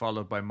shortly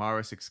followed by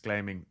Morris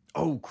exclaiming,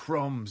 oh,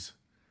 crumbs,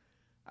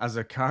 as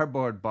a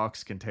cardboard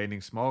box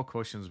containing small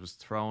cushions was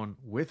thrown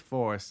with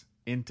force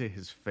into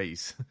his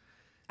face.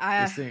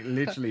 This thing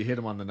literally hit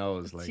him on the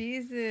nose. Like,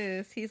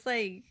 Jesus. He's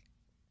like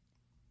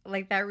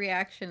that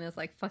reaction is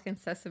like fucking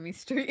Sesame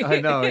Street.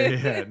 I know,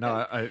 yeah.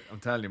 No, I'm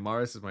telling you,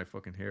 Morris is my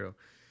fucking hero.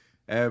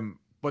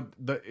 But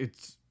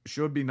it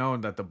should be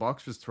known that the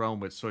box was thrown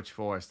with such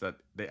force that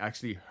they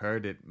actually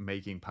heard it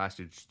making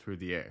passage through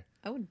the air.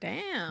 Oh,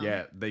 damn.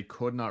 Yeah, they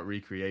could not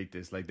recreate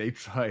this. Like, they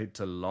tried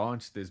to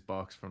launch this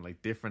box from,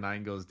 like, different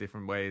angles,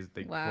 different ways.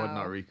 They could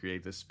not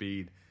recreate the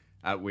speed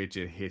at which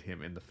it hit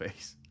him in the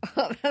face.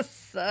 Oh, that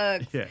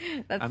sucks. Yeah.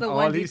 That's And the all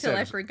one he detail said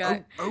I was,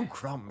 forgot. Oh,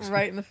 crumbs.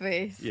 Right in the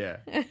face. Yeah.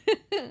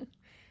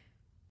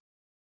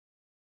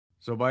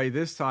 So by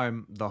this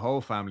time, the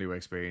whole family were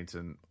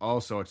experiencing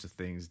all sorts of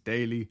things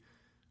daily.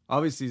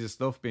 Obviously, the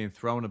stuff being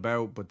thrown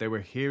about, but they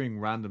were hearing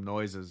random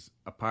noises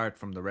apart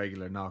from the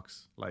regular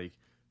knocks, like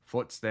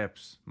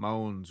footsteps,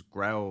 moans,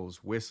 growls,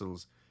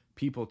 whistles,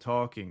 people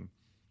talking,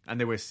 and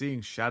they were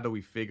seeing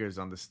shadowy figures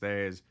on the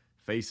stairs,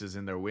 faces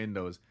in their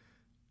windows,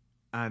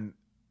 and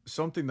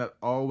something that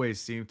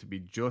always seemed to be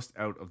just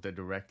out of their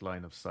direct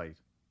line of sight.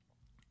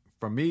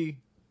 For me,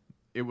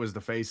 it was the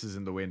faces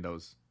in the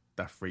windows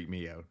that freaked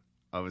me out.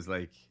 I was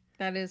like,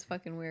 that is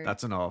fucking weird.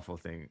 That's an awful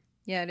thing.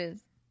 Yeah, it is.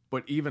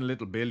 But even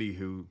little Billy,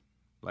 who,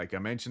 like I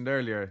mentioned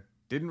earlier,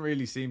 didn't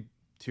really seem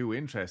too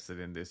interested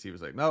in this. He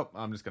was like, nope,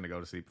 I'm just going to go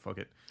to sleep. Fuck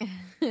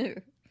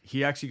it.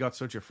 He actually got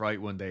such a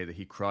fright one day that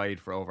he cried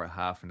for over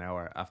half an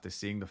hour after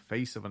seeing the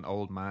face of an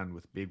old man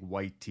with big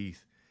white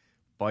teeth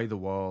by the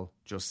wall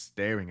just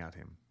staring at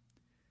him.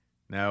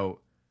 Now,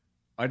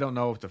 I don't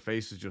know if the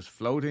face was just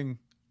floating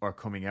or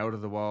coming out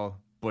of the wall,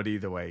 but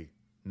either way,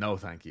 no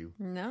thank you.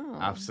 No.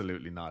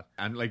 Absolutely not.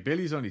 And like,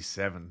 Billy's only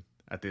 7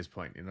 at this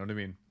point, you know what I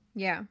mean?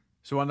 Yeah.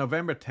 So on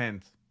November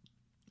 10th,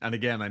 and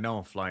again, I know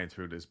I'm flying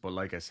through this, but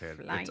like I said,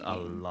 it's a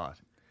lot.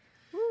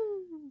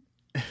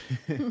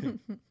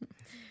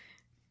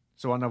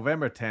 So on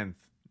November 10th,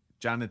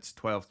 Janet's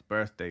 12th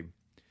birthday,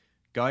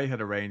 Guy had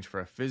arranged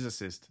for a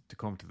physicist to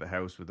come to the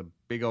house with a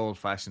big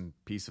old-fashioned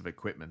piece of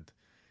equipment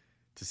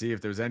to see if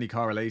there was any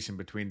correlation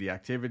between the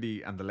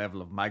activity and the level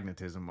of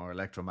magnetism or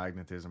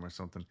electromagnetism or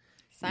something.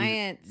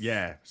 Science.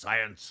 Yeah,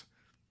 science.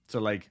 So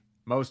like,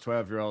 most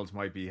 12-year-olds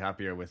might be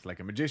happier with like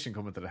a magician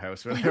coming to the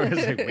house. Where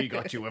it's like, we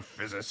got you a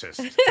physicist.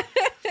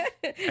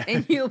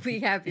 And you'll be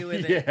happy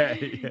with it.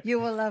 Yeah. You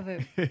will love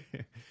it.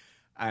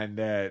 And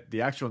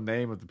the actual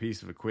name of the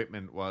piece of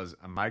equipment was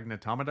a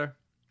magnetometer.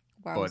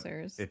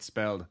 Wowzers. But it's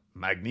spelled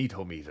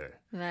magnetometer.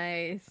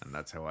 Nice. And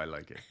that's how I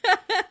like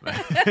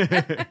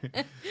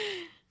it.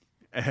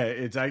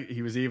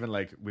 He was even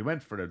like, we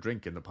went for a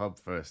drink in the pub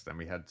first and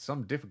we had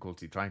some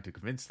difficulty trying to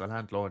convince the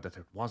landlord that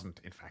it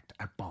wasn't, in fact,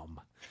 a bomb.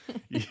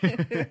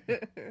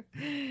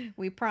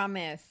 We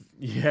promise.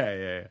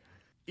 Yeah.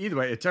 Either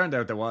way, it turned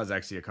out there was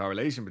actually a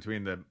correlation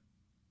between the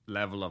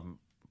level of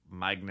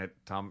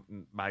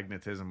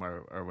magnetism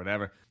or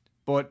whatever.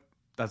 But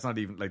that's not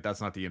even, like,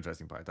 that's not the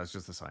interesting part. That's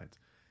just the science.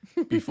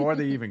 Before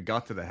they even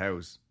got to the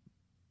house,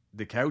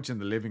 the couch in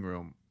the living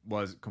room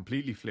was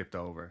completely flipped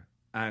over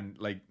and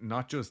like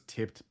not just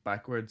tipped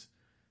backwards,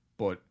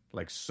 but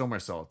like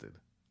somersaulted.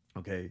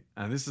 Okay.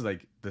 And this is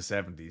like the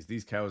 70s.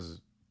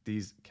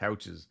 These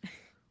couches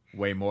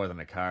weigh more than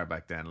a car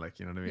back then. Like,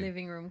 you know what I mean?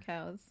 Living room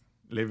cows.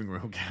 Living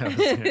room cows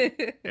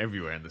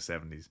everywhere in the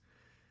 70s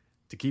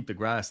to keep the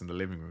grass in the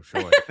living room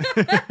short.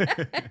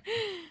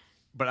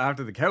 But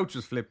after the couch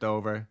was flipped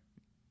over,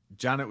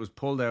 Janet was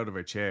pulled out of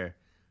her chair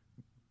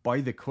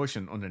by the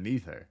cushion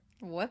underneath her.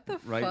 What the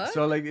Right? fuck?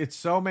 So like it's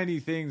so many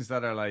things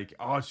that are like,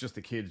 oh, it's just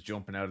the kids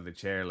jumping out of the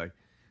chair. Like,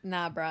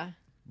 Nah, bruh.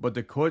 but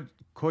the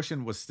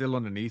cushion was still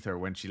underneath her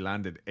when she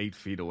landed 8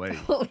 feet away.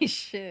 Holy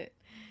shit.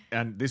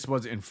 And this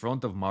was in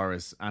front of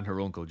Morris and her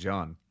uncle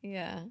John.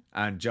 Yeah.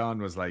 And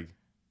John was like,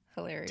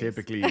 Hilarious.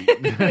 typically... Like,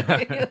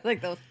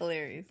 that was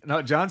hilarious.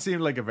 No, John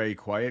seemed like a very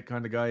quiet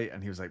kind of guy.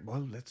 And he was like,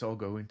 well, let's all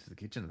go into the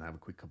kitchen and have a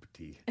quick cup of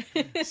tea.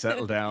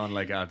 Settle down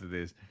like after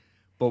this.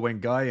 But when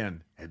Guy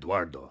and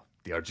Eduardo,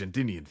 the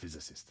Argentinian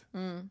physicist,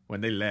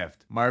 when they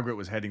left, Margaret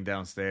was heading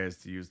downstairs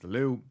to use the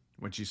loo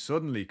when she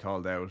suddenly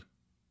called out,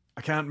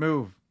 I can't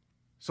move.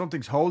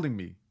 Something's holding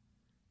me.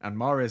 And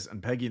Morris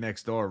and Peggy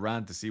next door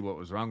ran to see what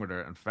was wrong with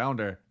her and found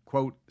her,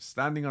 quote,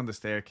 standing on the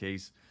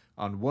staircase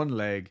on one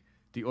leg,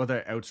 the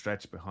other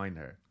outstretched behind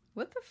her.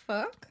 What the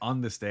fuck? On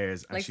the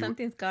stairs. And Like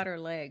something's got her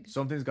leg.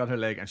 Something's got her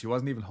leg and she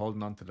wasn't even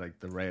holding on to like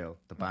the rail,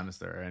 the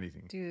banister or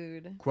anything.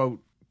 Dude.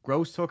 Quote,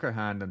 Gross took her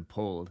hand and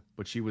pulled,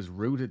 but she was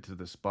rooted to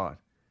the spot.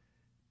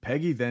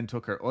 Peggy then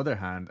took her other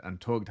hand and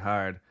tugged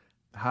hard,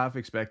 half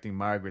expecting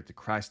Margaret to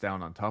crash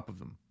down on top of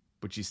them.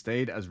 But she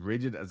stayed as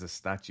rigid as a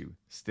statue,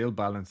 still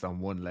balanced on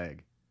one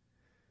leg.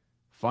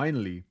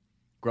 Finally,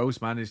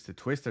 Gross managed to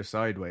twist her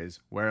sideways,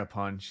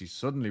 whereupon she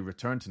suddenly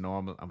returned to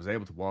normal and was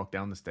able to walk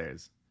down the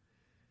stairs.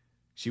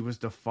 She was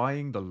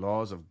defying the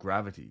laws of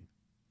gravity,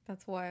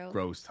 That's wild.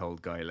 Gross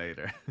told Guy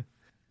later.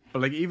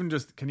 But like even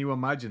just, can you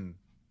imagine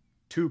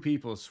 2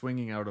 people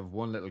swinging out of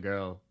one little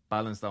girl,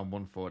 balanced on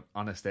one foot,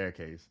 on a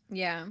staircase?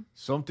 Yeah.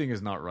 Something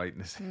is not right in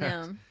this house.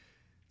 No.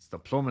 It's the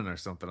plumbing or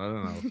something, I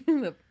don't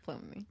know. The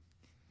plumbing.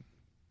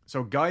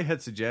 So Guy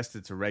had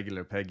suggested to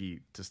regular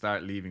Peggy to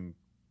start leaving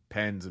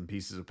pens and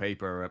pieces of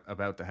paper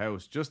about the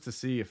house just to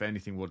see if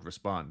anything would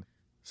respond.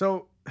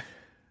 So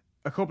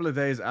a couple of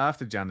days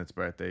after Janet's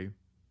birthday,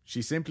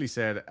 she simply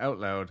said out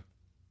loud,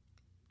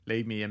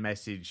 leave me a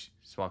message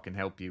so I can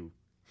help you.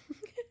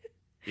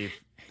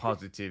 If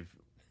positive.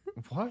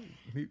 What?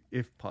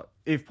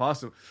 If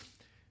possible.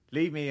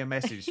 Leave me a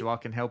message so I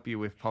can help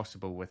you if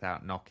possible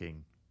without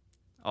knocking.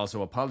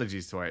 Also,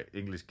 apologies to our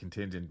English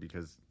contingent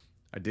because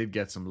I did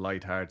get some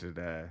lighthearted,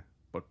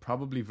 but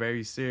probably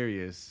very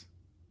serious.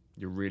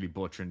 You're really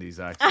butchering these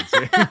accents.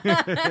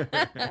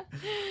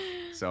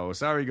 So,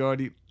 sorry,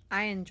 Gordy.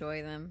 I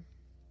enjoy them.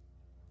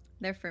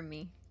 They're for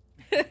me.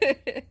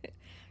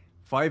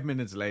 5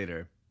 minutes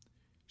later,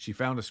 she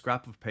found a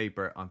scrap of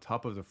paper on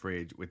top of the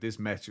fridge with this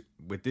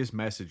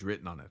message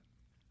written on it.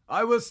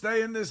 I will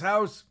stay in this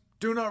house.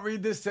 Do not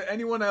read this to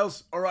anyone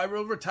else or I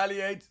will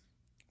retaliate.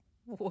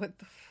 What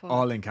the fuck?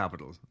 All in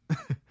capitals.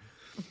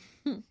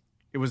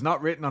 It was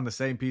not written on the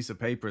same piece of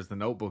paper as the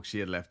notebook she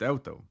had left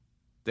out, though.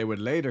 They would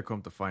later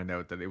come to find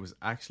out that it was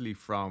actually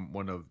from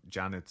one of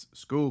Janet's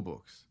school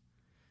books.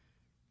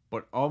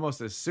 But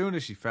almost as soon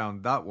as she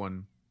found that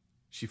one,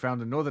 she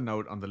found another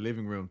note on the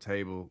living room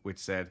table which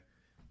said,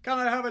 can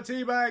I have a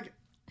tea bag?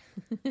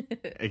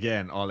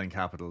 Again, all in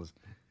capitals.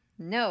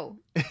 No.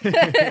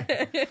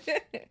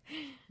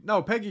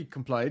 No, Peggy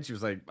complied. She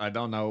was like, I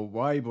don't know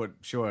why, but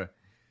sure.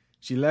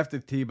 She left the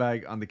tea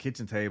bag on the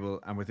kitchen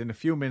table, and within a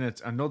few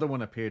minutes, another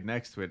one appeared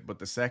next to it, but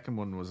the second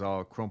one was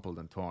all crumpled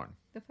and torn.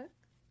 The fuck?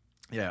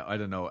 Yeah, I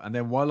don't know. And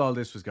then while all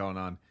this was going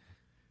on,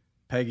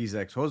 Peggy's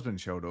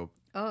ex-husband showed up.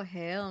 Oh,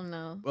 hell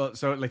no. Well,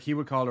 so like he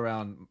would call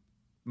around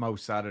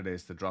most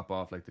Saturdays to drop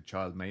off like the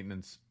child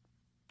maintenance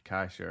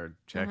cash or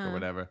check or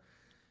whatever.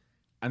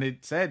 And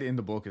it said in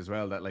the book as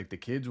well that like the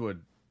kids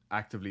would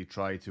actively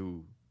try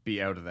to be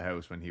out of the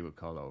house when he would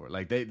call over.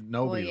 Like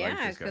nobody liked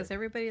yeah, this guy. because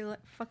everybody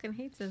fucking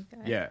hates this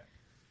guy. Yeah.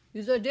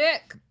 He's a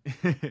dick.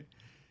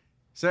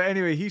 So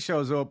anyway, he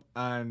shows up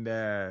and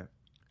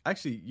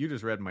actually you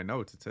just read my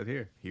notes. It said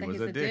here he That was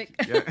he's a a dick.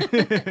 dick.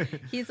 Yeah.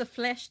 He's a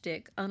flesh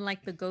dick,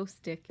 unlike the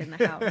ghost dick in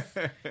the house.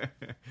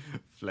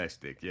 Flesh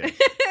dick, yes.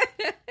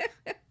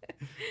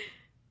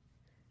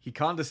 He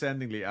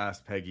condescendingly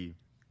asked Peggy,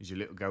 is your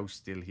little ghost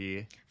still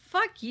here?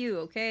 Fuck you,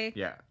 okay?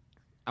 Yeah.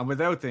 And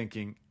without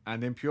thinking,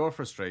 and in pure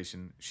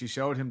frustration, she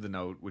showed him the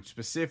note, which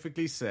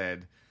specifically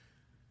said,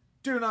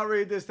 do not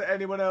read this to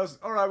anyone else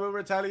or I will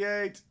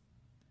retaliate.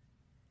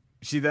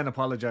 She then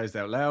apologized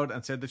out loud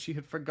and said that she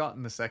had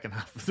forgotten the second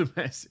half of the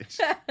message.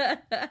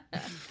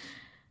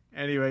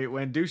 Anyway,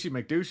 when Douchey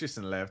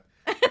McDouchison left,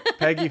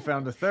 Peggy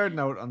found a third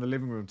note on the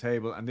living room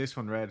table, and this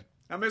one read,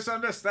 a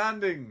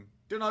misunderstanding.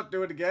 Do not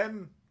do it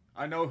again.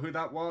 I know who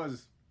that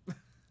was.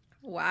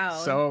 Wow.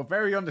 So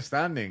very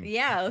understanding.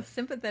 Yeah,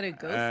 sympathetic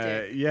ghost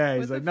dick. Yeah,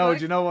 he's What like, the no, fuck?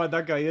 do you know what?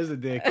 That guy is a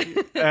dick.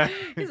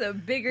 He's a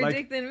bigger like,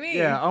 dick than me.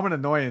 Yeah, I'm an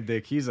annoying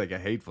dick. He's like a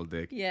hateful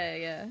dick. Yeah,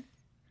 yeah.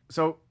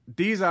 So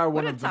these are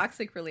What one a of the.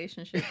 toxic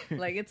relationship.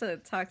 Like, it's a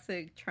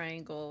toxic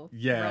triangle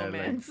Yeah,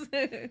 romance.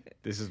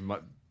 This is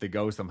the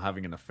ghost I'm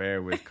having an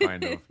affair with,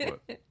 kind of.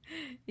 But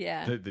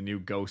yeah. the new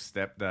ghost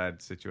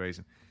stepdad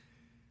situation.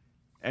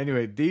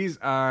 Anyway, this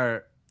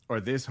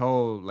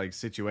whole like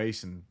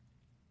situation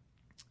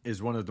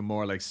is one of the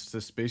more like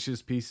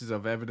suspicious pieces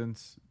of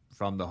evidence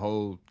from the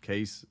whole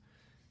case,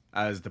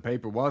 as the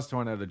paper was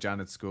torn out of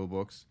Janet's school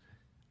books,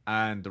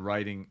 and the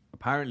writing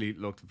apparently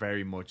looked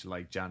very much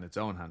like Janet's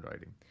own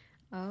handwriting.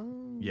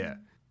 Oh. Yeah.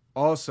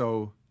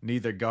 Also,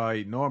 neither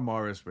Guy nor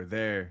Morris were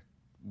there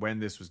when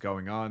this was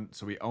going on,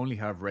 so we only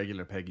have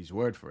regular Peggy's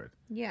word for it.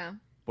 Yeah.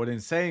 But in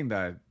saying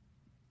that,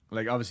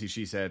 like, obviously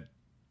she said,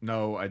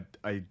 no,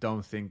 I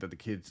don't think that the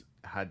kids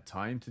had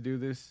time to do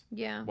this.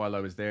 Yeah. While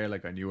I was there,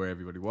 like, I knew where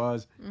everybody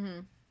was.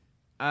 Mm-hmm.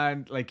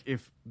 And, like,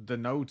 if the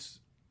notes,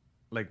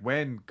 like,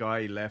 when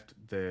Guy left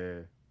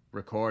the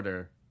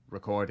recording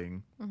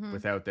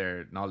without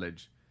their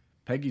knowledge,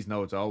 Peggy's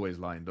notes always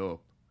lined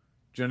up.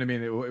 Do you know what I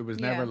mean? It was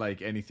never,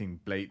 like,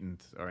 anything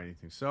blatant or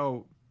anything.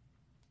 So,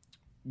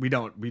 we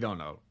don't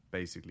know,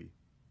 basically.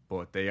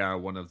 But they are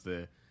one of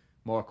the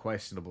more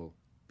questionable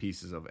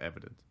pieces of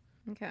evidence.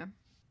 Okay.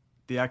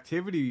 The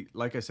activity,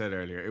 like I said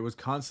earlier, it was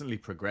constantly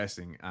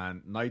progressing,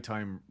 and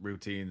nighttime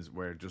routines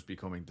were just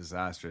becoming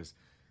disastrous.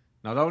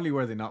 Not only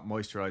were they not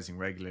moisturizing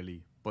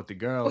regularly, but the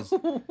girls,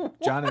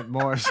 Janet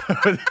more so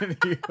than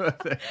the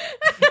other.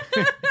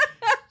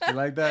 You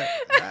like that?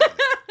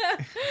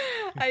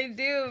 I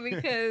do,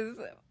 because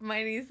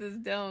my nieces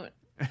don't.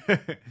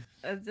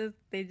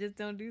 They just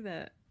don't do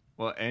that.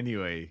 Well,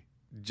 anyway,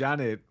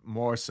 Janet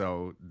more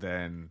so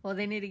than. Well,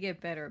 they need to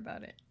get better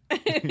about it.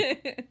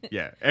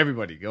 Yeah,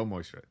 everybody go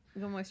moisturize.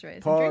 Go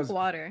moisturize. Pause, And drink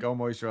water. Go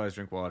moisturize,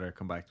 drink water,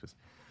 come back to us.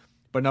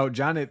 But no,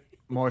 Janet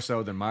more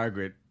so than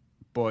Margaret,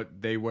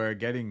 but they were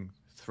getting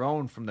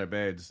thrown from their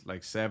beds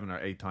like 7 or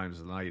 8 times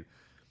a night.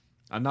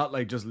 And not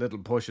like just little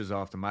pushes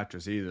off the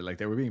mattress either. Like,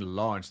 they were being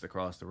launched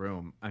across the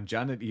room. And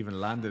Janet even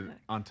landed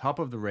on top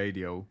of the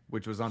radio,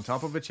 which was on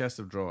top of a chest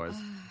of drawers,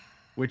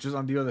 which was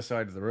on the other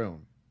side of the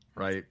room.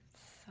 Right?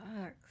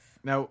 Sucks.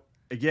 Now,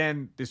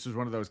 again, this was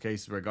one of those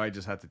cases where a guy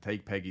just had to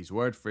take Peggy's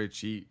word for it.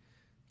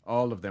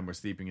 All of them were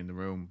sleeping in the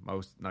room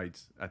most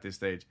nights at this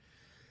stage.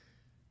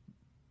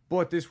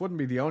 But this wouldn't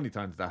be the only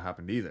time that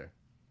happened either.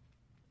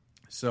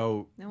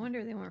 So... No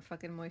wonder they weren't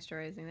fucking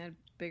moisturizing. They had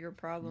bigger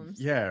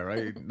problems. Yeah,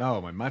 right? No,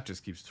 my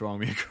mattress keeps throwing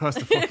me across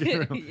the fucking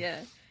room. Yeah.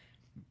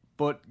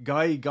 But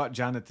Guy got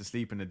Janet to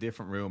sleep in a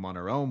different room on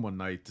her own one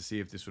night to see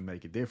if this would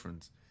make a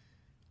difference.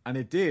 And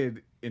it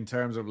did, in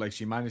terms of, like,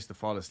 she managed to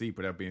fall asleep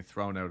without being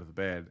thrown out of the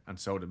bed, and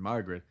so did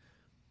Margaret.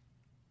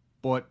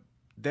 But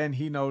then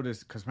he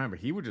noticed, because remember,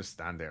 he would just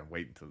stand there and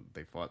wait until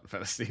they fell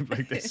asleep.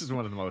 Like, this is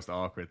one of the most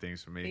awkward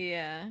things for me.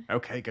 Yeah.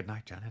 Okay, good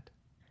night, Janet.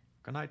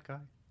 Good night, Guy.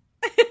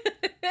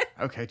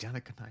 Okay,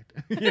 Janet, good night.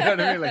 You know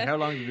what I mean? Like, how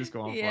long did this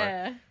go on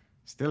for?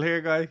 Still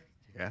here, Guy?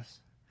 Yes.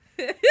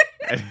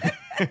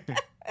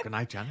 Good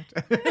night, Janet.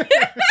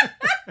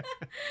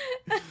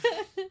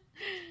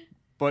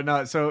 But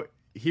no, so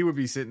he would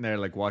be sitting there,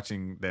 like,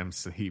 watching them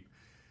sleep.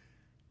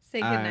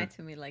 Say good night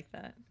to me like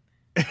that.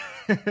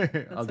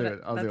 I'll do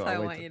it. That's how I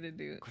want you to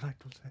do. Good night,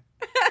 Dulce.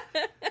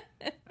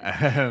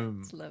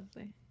 It's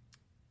lovely.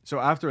 So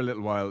after a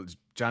little while,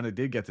 Janet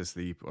did get to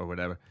sleep or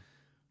whatever.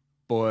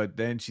 But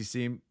then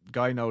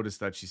Guy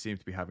noticed that she seemed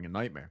to be having a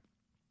nightmare.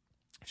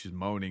 She was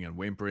moaning and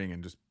whimpering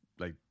and just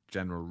like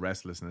general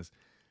restlessness.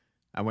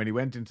 And when he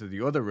went into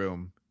the other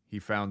room, he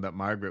found that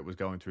Margaret was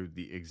going through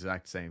the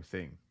exact same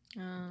thing.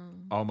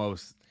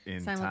 Almost in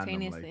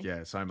simultaneously. tandem.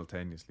 Like,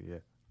 simultaneously. Yeah,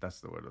 that's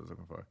the word I was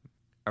looking for.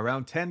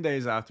 Around 10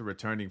 days after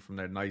returning from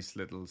their nice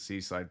little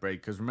seaside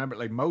break, because remember,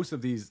 like, most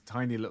of these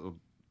tiny little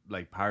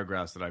like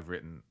paragraphs that I've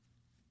written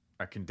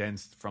are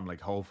condensed from like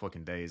whole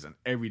fucking days, and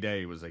every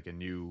day was like a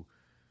new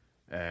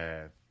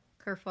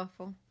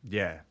kerfuffle.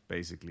 Yeah,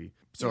 basically.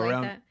 So you like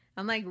around that?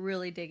 I'm like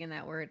really digging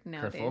that word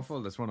nowadays.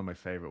 Kerfuffle, that's one of my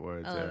favorite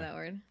words. I love that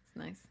word. It's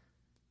nice.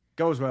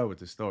 Goes well with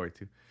the story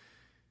too.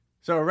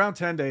 So around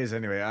 10 days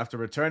anyway, after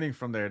returning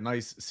from their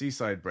nice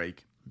seaside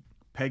break,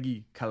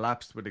 Peggy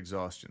collapsed with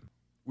exhaustion.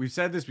 We've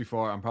said this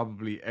before on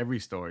probably every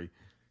story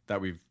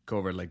that we've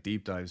covered, like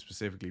deep dive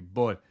specifically,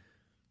 but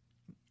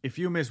if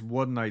you miss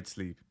one night's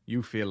sleep,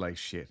 you feel like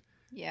shit.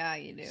 Yeah,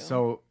 you do.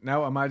 So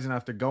now imagine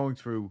after going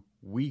through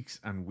weeks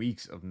and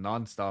weeks of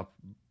non-stop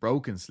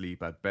broken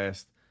sleep at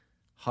best,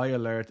 high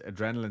alert,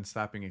 adrenaline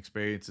slapping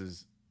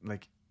experiences,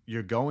 like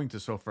you're going to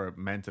suffer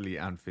mentally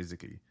and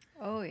physically.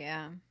 Oh,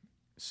 yeah.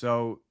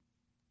 So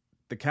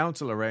the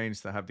council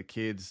arranged to have the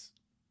kids,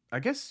 I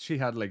guess she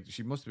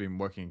must have been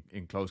working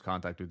in close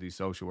contact with these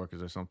social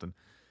workers or something.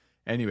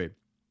 Anyway,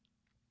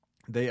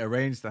 they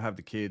arranged to have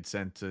the kids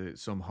sent to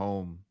some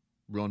home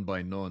run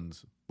by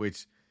nuns,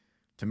 which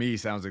to me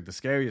sounds like the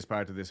scariest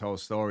part of this whole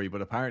story,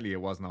 but apparently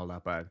it wasn't all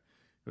that bad.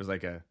 It was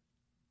like a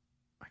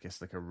I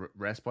guess like a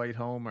respite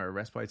home or a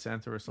respite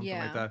center or something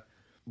like Yeah. that.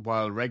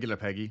 While regular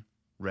Peggy,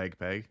 Reg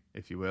Peg,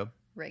 if you will,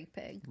 Reg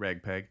Peg.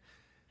 Reg Peg,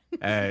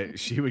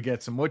 she would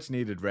get some much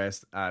needed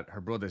rest at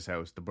her brother's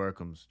house, the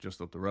Burkhams,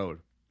 just up the road.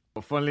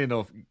 But funnily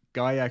enough,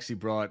 Guy actually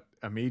brought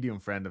a medium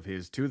friend of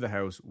his to the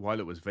house while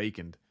it was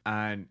vacant.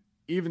 And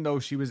even though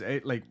she was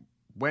like,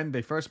 when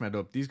they first met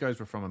up, these guys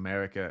were from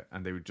America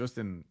and they were just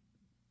in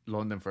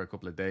London for a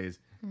couple of days.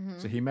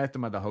 So he met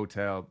them at the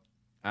hotel,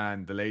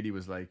 and the lady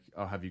was like,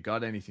 "Oh, have you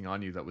got anything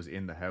on you that was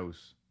in the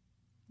house,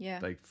 Yeah.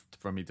 like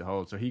for me to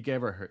hold?" So he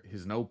gave her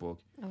his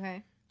notebook,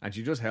 Okay. and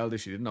she just held it.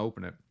 She didn't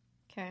open it.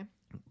 Okay.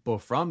 But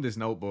from this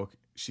notebook,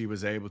 she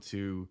was able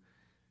to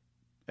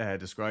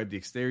describe the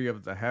exterior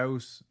of the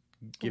house,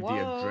 give the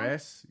Whoa.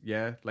 address,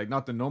 yeah, like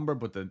not the number,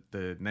 but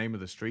the name of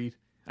the street,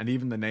 and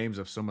even the names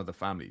of some of the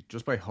family,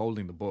 just by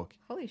holding the book.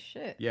 Holy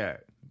shit. Yeah.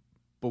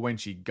 But when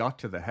she got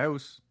to the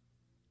house,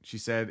 she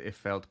said it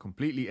felt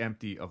completely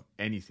empty of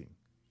anything.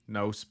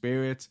 No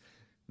spirits,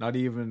 not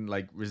even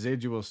like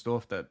residual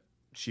stuff that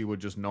she would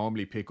just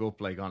normally pick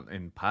up like on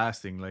in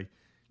passing. Like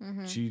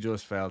she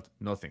just felt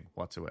nothing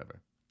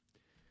whatsoever.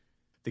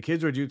 The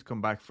kids were due to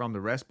come back from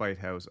the respite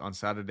house on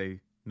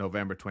Saturday,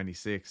 November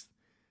 26th.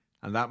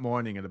 And that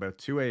morning at about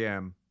 2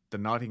 a.m., the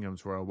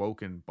Nottinghams were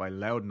awoken by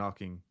loud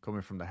knocking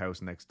coming from the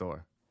house next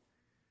door.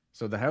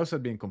 So the house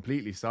had been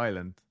completely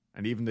silent,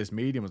 and even this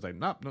medium was like,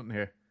 "Nope, nothing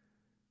here."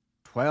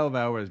 12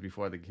 hours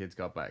before the kids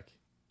got back,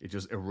 it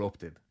just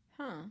erupted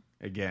Huh.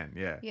 again.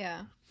 Yeah.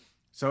 Yeah.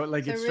 So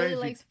like So it's it really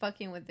strange. likes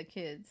fucking with the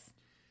kids.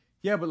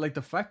 Yeah, but like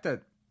the fact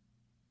that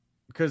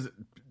because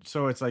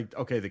so it's like,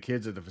 okay, the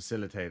kids are the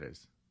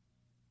facilitators,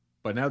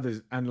 but now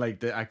there's and like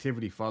the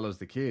activity follows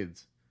the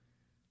kids,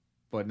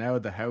 but now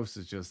the house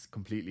is just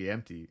completely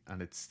empty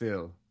and it's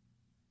still.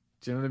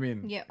 Do you know what I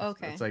mean? Yeah,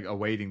 okay. It's like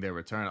awaiting their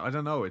return. I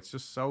don't know. It's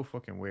just so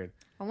fucking weird.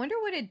 I wonder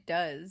what it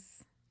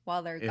does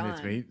while they're In gone.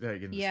 its meat,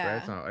 like in the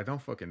Yeah. spare time. I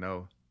don't fucking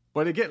know.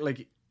 But again,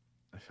 like,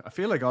 I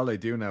feel like all they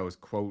do now is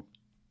quote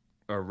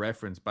or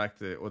reference back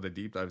to other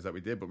deep dives that we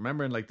did. But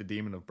remember in like the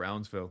Demon of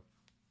Brownsville,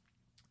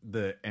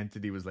 the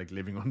entity was like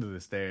living under the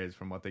stairs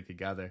from what they could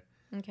gather.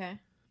 Okay.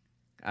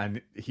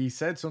 And he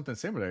said something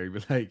similar. He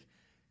was like,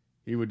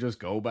 he would just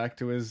go back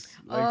to his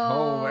like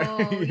Oh,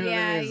 home. You know what I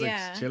yeah, mean? He's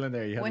yeah. like chilling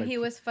there. He had, When like, he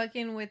was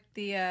fucking with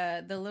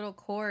the little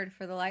cord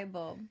for the light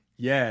bulb.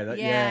 yeah, Yeah,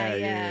 yeah.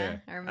 yeah.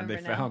 I And remember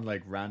they now. found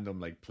like random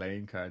like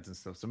playing cards and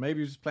stuff. So maybe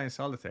he was just playing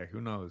solitaire.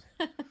 Who knows?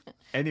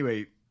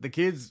 Anyway, the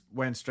kids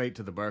went straight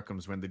to the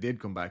Burkhams when they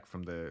did come back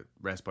from the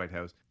respite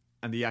house,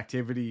 and the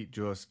activity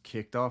just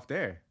kicked off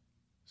there.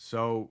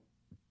 So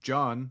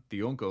John,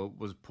 the uncle,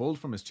 was pulled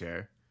from his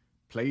chair,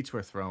 plates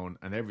were thrown,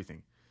 and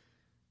everything.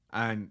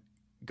 And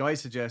Guy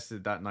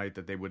suggested that night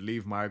that they would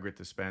leave Margaret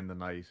to spend the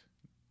night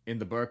in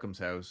the Burkhams'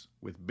 house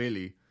with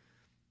Billy,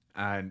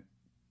 and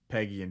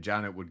Peggy and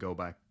Janet would go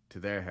back to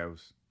their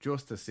house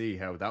just to see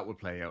how that would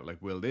play out.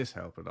 Like, will this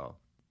help at all?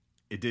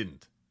 It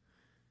didn't.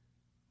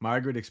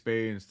 Margaret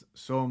experienced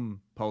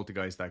some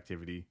poltergeist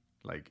activity,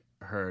 like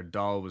her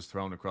doll was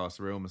thrown across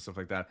the room and stuff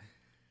like that.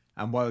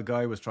 And while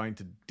Guy was trying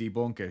to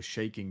debunk a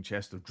shaking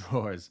chest of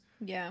drawers,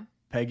 Yeah.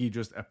 Peggy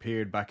just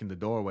appeared back in the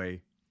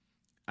doorway,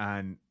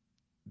 and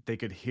they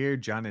could hear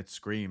Janet's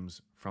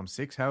screams from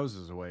 6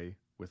 houses away,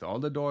 with all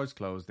the doors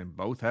closed in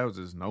both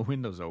houses, no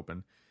windows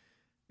open.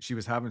 She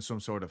was having some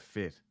sort of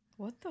fit.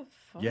 What the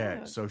fuck?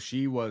 Yeah, so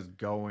she was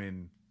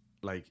going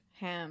like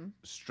Ham.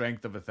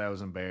 strength of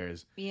 1,000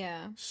 bears,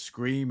 Yeah.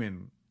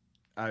 screaming,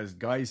 as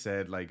Guy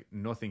said, like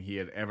nothing he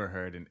had ever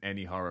heard in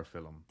any horror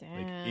film. Damn.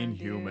 Like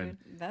inhuman.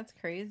 Dude. That's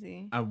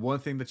crazy. And one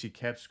thing that she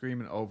kept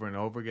screaming over and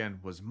over again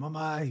was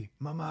 "Mamai,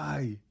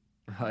 Mamai,"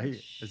 right?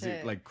 As Shit.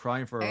 if, like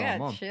crying for her I own got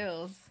mom.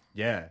 chills.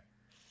 Yeah.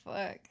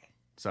 Fuck.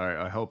 Sorry,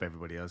 I hope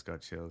everybody else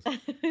got chills.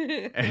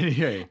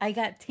 Anyway. I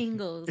got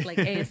tingles like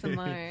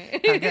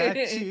ASMR. I got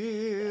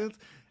chills.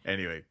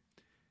 Anyway,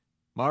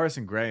 Morris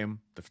and Graham,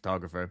 the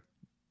photographer,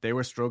 they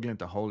were struggling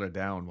to hold her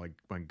down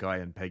when Guy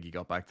and Peggy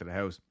got back to the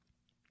house.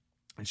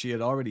 And she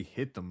had already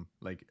hit them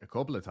like a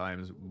couple of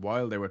times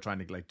while they were trying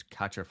to like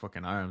catch her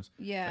fucking arms.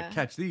 Yeah. Like,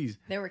 catch these.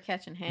 They were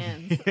catching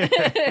hands.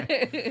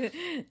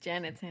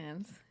 Janet's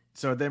hands.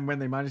 So then when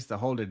they managed to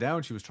hold her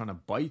down, she was trying to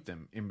bite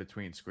them in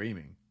between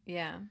screaming.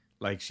 Yeah.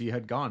 Like she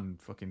had gone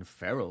fucking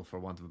feral, for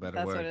want of a better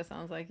That's word. what it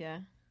sounds like, yeah.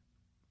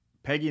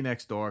 Peggy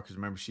next door, because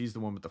remember, she's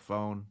the one with the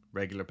phone.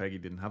 Regular Peggy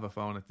didn't have a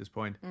phone at this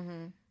point.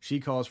 Mm-hmm. She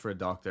calls for a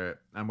doctor,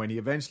 and when he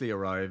eventually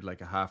arrived,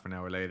 like a half an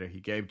hour later, he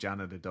gave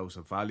Janet a dose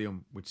of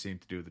Valium, which seemed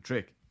to do the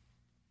trick.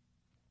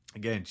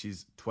 Again,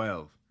 she's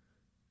 12,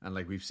 and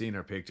like we've seen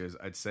her pictures,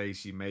 I'd say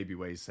she maybe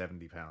weighs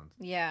 70 pounds.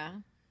 Yeah.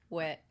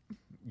 Wet.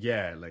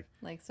 Yeah,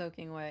 Like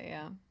soaking wet,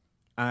 yeah.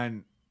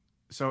 and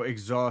so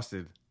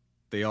exhausted,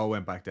 they all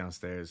went back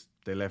downstairs.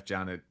 They left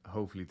Janet,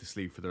 hopefully to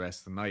sleep for the rest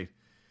of the night.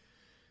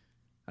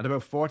 And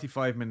about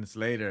 45 minutes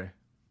later,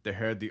 they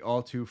heard the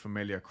all too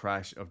familiar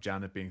crash of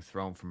Janet being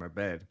thrown from her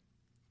bed.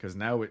 Because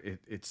now it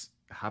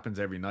happens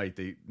every night.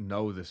 They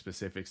know the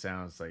specific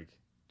sounds, like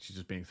she's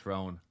just being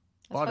thrown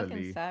That's bodily.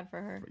 fucking sad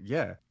for her.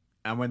 Yeah.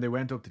 And when they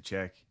went up to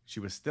check, she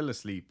was still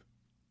asleep,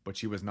 but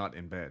she was not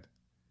in bed.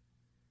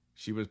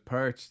 She was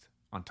perched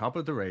on top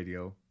of the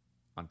radio,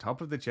 on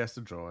top of the chest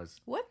of drawers,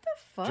 What the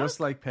fuck? just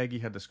like Peggy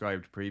had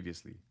described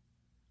previously.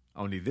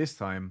 Only this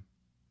time,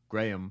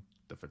 Graham,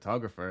 the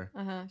photographer,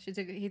 He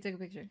took a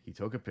picture. he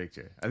took a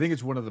picture. I think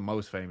it's one of the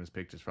most famous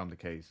pictures from the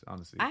case,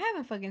 honestly. I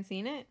haven't fucking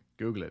seen it.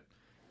 Google it.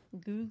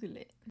 Google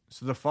it.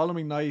 So the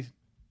following night,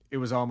 it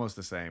was almost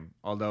the same,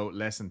 although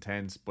less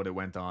intense, but it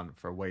went on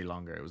for way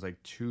longer. It was like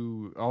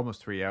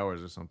almost 3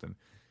 hours or something.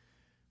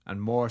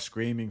 And more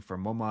screaming for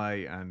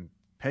Mummy. And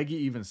Peggy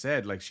even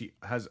said, like, she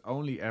has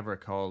only ever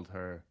called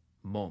her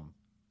Mum.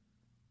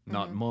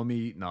 Not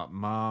Mummy, not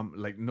Mom,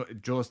 like, no,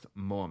 just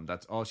Mum.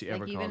 That's all she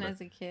ever called her. Even as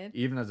a kid?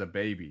 Even as a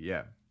baby,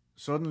 yeah.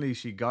 Suddenly,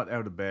 she got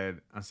out of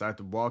bed and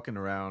started walking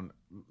around,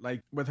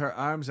 like, with her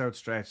arms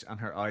outstretched and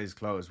her eyes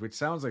closed, which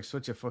sounds like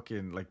such a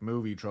fucking, like,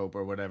 movie trope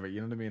or whatever.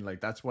 You know what I mean?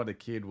 Like, that's what a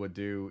kid would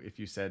do if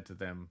you said to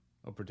them,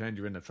 oh, pretend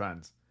you're in a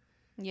trance.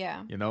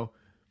 Yeah. You know?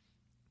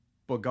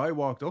 But Guy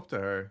walked up to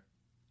her,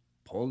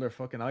 pulled her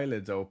fucking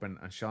eyelids open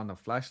and shone a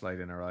flashlight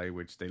in her eye,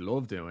 which they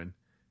love doing,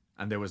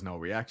 and there was no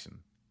reaction.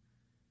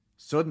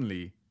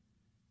 Suddenly,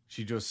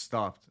 she just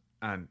stopped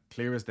and,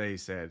 clear as day,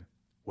 said,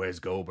 "Where's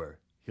Gober?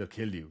 He'll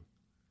kill you."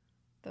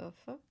 The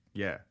fuck?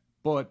 Yeah,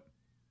 but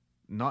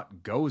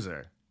not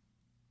Gozer,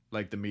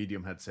 like the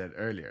medium had said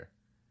earlier.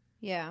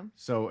 Yeah.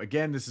 So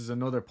again, this is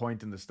another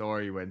point in the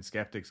story when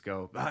skeptics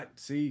go,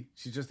 see,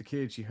 she's just a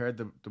kid. She heard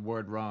the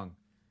word wrong.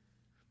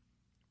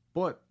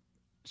 But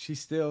she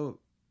still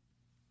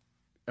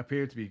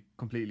appeared to be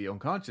completely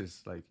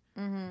unconscious. Like,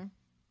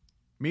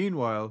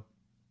 Meanwhile,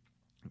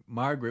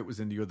 Margaret was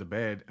in the other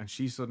bed and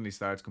she suddenly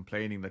starts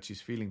complaining that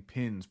she's feeling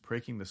pins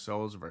pricking the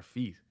soles of her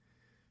feet.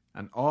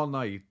 And all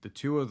night, the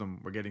two of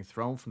them were getting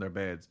thrown from their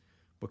beds.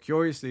 But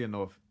curiously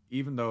enough,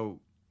 even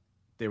though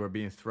they were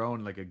being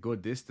thrown like a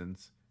good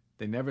distance,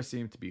 they never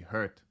seemed to be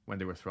hurt when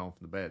they were thrown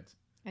from the beds.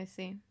 I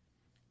see.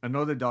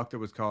 Another doctor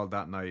was called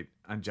that night,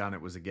 and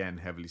Janet was again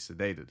heavily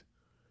sedated.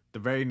 The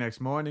very next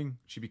morning,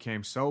 she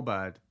became so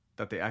bad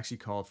that they actually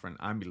called for an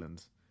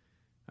ambulance.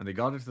 And they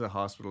got her to the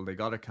hospital, they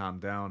got her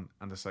calmed down,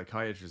 and the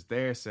psychiatrist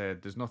there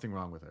said there's nothing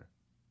wrong with her.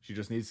 She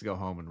just needs to go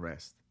home and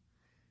rest.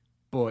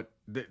 But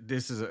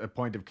this is a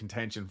point of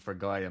contention for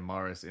Guy and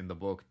Morris in the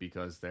book,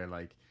 because they're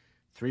like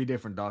 3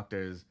 different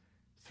doctors,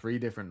 3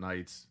 different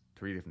nights,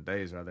 3 different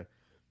days rather,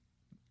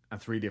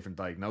 and 3 different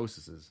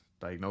diagnoses.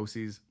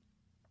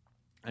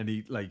 And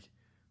he, like,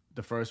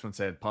 the first one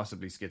said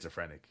possibly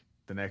schizophrenic.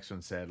 The next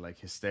one said like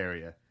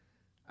hysteria.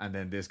 And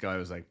then this guy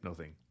was like,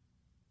 nothing.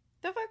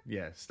 The fuck?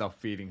 Yeah, stop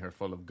feeding her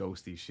full of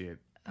ghosty shit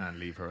and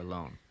leave her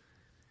alone.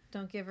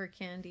 Don't give her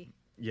candy.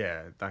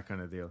 Yeah, that kind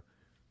of deal.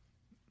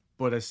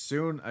 But as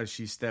soon as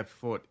she stepped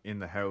foot in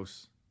the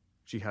house,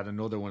 she had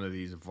another one of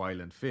these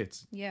violent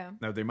fits. Yeah.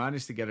 Now, they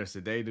managed to get her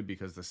sedated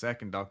because the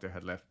second doctor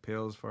had left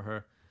pills for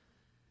her.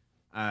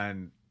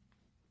 And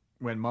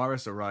when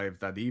Morris arrived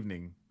that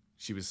evening,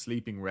 she was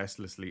sleeping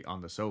restlessly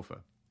on the sofa.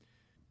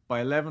 By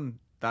 11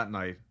 that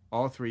night,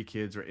 all 3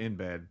 kids were in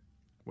bed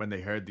when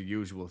they heard the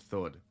usual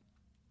thud.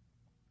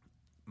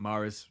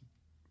 Morris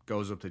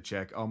goes up to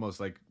check almost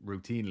like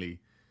routinely,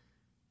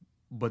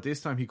 but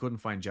this time he couldn't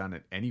find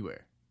Janet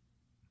anywhere.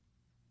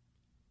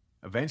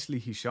 Eventually,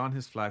 he shone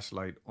his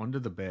flashlight under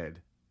the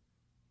bed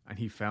and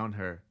he found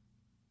her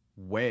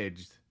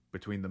wedged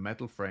between the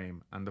metal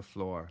frame and the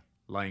floor,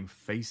 lying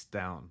face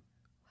down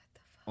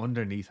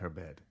underneath her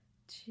bed.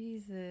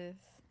 Jesus.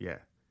 Yeah.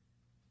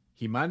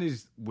 He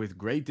managed with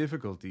great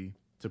difficulty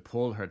to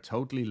pull her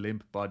totally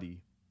limp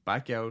body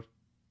back out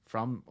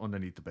from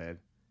underneath the bed,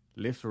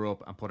 lift her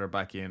up and put her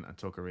back in and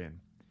took her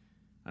in.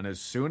 And as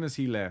soon as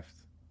he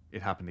left,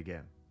 it happened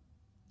again.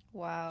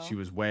 Wow. She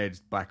was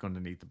wedged back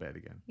underneath the bed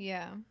again.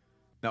 Yeah.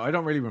 Now, I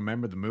don't really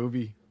remember the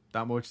movie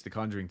that much, The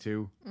Conjuring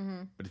 2.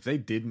 But if they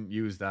didn't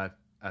use that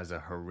as a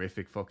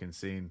horrific fucking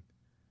scene,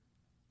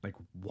 like,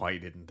 why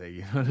didn't they?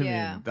 You know what I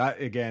mean? That,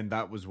 again,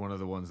 that was one of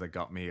the ones that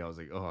got me. I was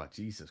like, oh,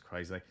 Jesus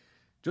Christ. Like,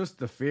 just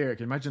the fear.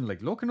 Can you imagine,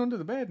 like, looking under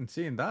the bed and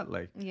seeing that?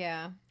 Like,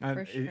 yeah, and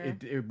for sure.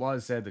 it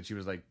was said that she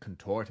was, like,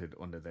 contorted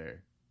under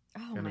there.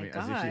 Oh, you know my what I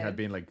God. mean? As if she had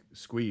been, like,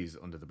 squeezed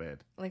under the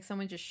bed. Like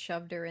someone just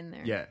shoved her in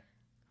there. Yeah.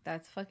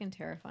 That's fucking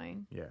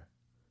terrifying. Yeah.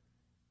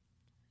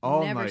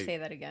 Never say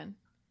that again.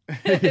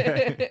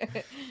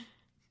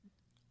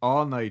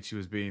 All night she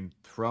was being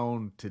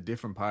thrown to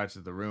different parts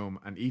of the room,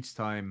 and each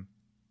time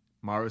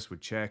Morris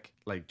would check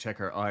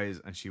her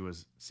eyes, and she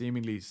was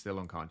seemingly still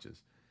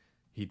unconscious.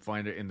 He'd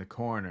find her in the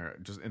corner,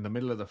 just in the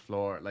middle of the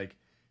floor, like,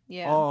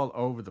 all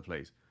over the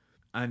place.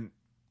 And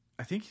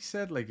I think he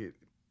said, like,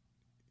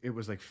 it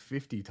was like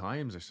 50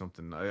 times or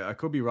something. I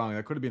could be wrong.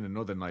 That could have been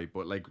another night,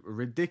 but like a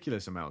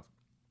ridiculous amount.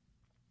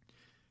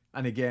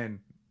 And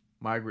again,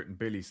 Margaret and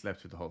Billy slept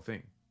through the whole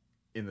thing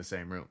in the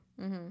same room.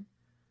 Mm-hmm.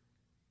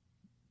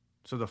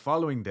 So the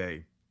following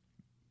day,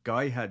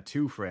 Guy had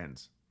 2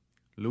 friends,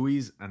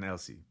 Louise and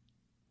Elsie.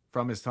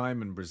 From his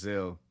time in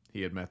Brazil,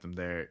 he had met them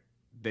there.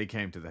 They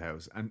came to the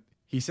house. And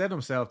he said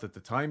himself that the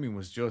timing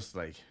was just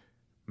like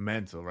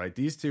mental, right?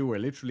 These 2 were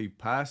literally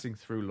passing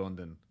through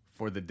London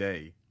for the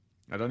day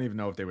I don't even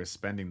know if they were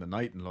spending the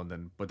night in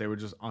London, but they were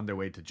just on their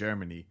way to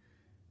Germany,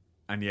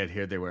 and yet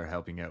here they were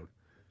helping out.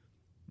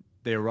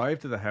 They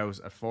arrived at the house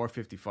at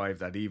 4:55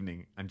 that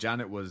evening, and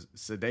Janet was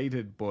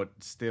sedated but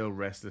still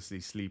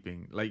restlessly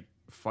sleeping, like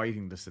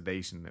fighting the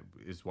sedation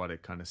is what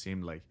it kind of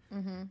seemed like.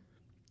 Mm-hmm.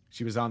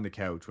 She was on the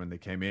couch when they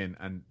came in,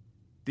 and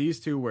these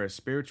two were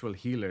spiritual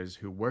healers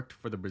who worked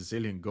for the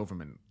Brazilian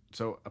government.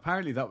 So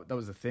apparently that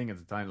was the thing at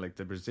the time. Like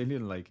the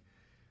Brazilian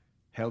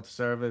health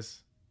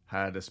service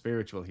had a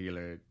spiritual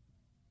healer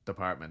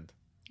department.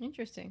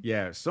 Interesting.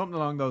 Yeah, something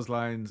along those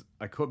lines.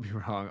 I could be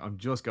wrong. I'm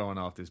just going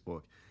off this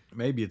book.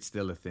 Maybe it's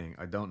still a thing.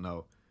 I don't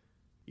know.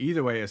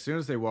 Either way, as soon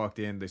as they walked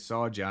in, they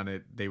saw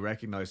Janet. They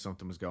recognized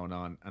something was going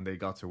on, and they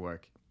got to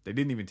work. They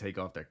didn't even take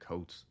off their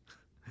coats.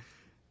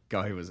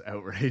 Guy was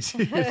outrageous.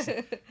 They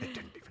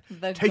didn't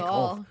even take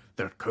off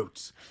their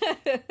coats.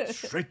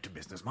 Straight to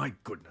business. My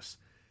goodness.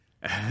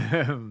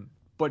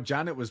 But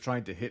Janet was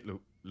trying to hit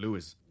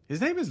Louis.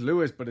 His name is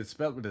Louis, but it's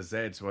spelled with a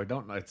Z, so I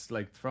don't know. It's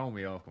like throwing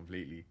me off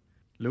completely.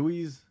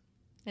 Louis?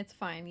 It's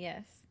fine,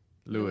 yes.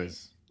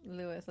 Louis.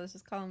 Let's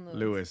just call him Louis.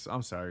 Louis.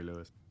 I'm sorry,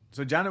 Louis.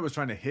 So Janet was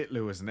trying to hit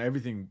Louis and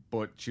everything,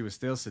 but she was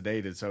still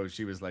sedated, so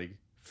she was like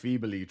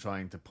feebly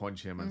trying to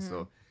punch him and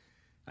stuff.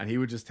 And he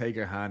would just take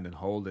her hand and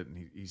hold it,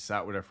 and he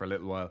sat with her for a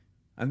little while.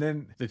 And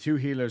then the two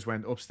healers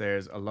went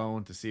upstairs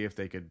alone to see if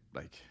they could,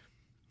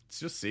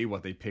 just see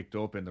what they picked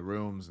up in the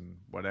rooms and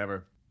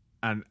whatever.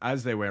 And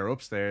as they were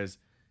upstairs,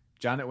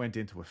 Janet went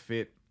into a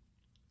fit.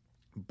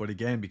 But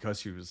again, because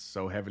she was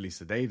so heavily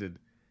sedated,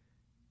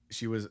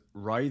 she was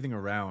writhing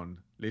around,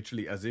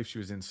 literally as if she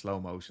was in slow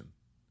motion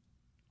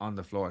on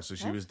the floor. So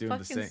she was doing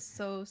the same.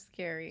 So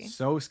scary.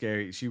 So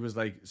scary. She was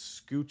like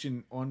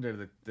scooching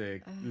under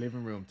the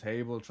living room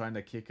table, trying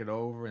to kick it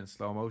over in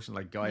slow motion.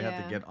 Like Guy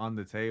had to get on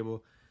the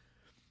table.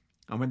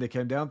 And when they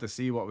came down to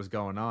see what was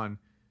going on,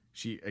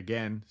 she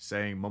again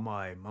saying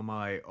 "Mamai,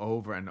 Mamai"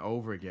 over and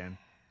over again.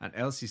 And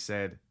Elsie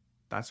said,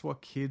 "That's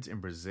what kids in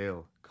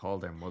Brazil call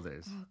their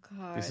mothers. Oh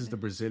God. This is the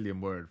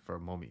Brazilian word for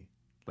mummy,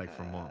 like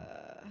for mom."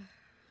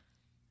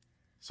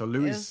 So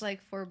Louis, it was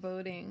like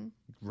foreboding.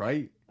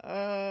 Right?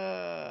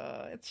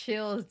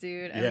 Chills,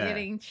 dude. I'm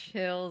getting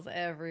chills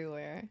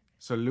everywhere.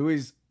 So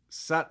Louis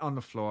sat on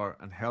the floor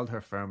and held her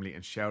firmly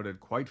and shouted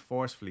quite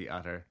forcefully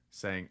at her,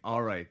 saying,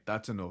 "All right,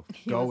 that's enough.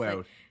 Go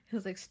out." He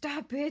was like,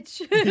 "Stop,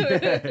 bitch."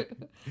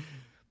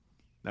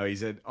 No, he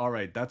said, "All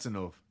right, that's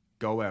enough.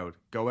 Go out.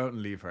 Go out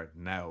and leave her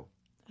now."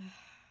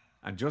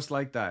 And just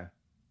like that,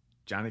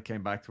 Janet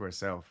came back to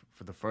herself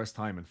for the first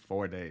time in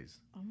 4 days.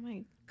 Oh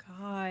my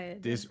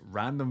God. This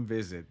random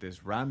visit,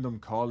 this random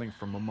calling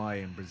from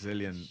Mamai in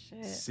Brazilian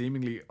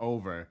seemingly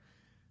over.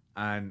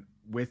 And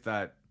with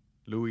that,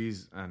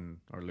 Louis and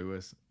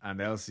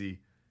Elsie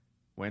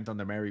went on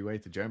their merry way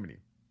to Germany.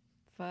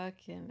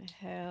 Fucking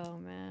hell,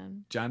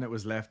 man. Janet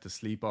was left to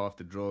sleep off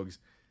the drugs,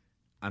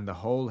 and the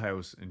whole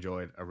house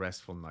enjoyed a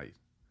restful night.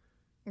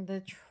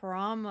 The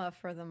trauma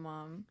for the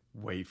mom.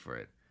 Wait for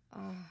it.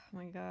 Oh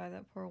my God,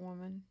 that poor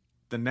woman.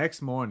 The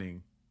next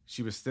morning,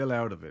 she was still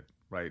out of it,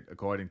 right,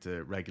 according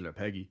to regular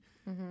Peggy.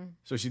 Mm-hmm.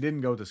 So she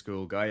didn't go to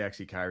school. Guy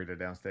actually carried her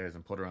downstairs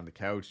and put her on the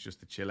couch just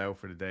to chill out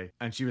for the day.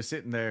 And she was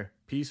sitting there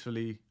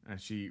peacefully,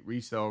 and she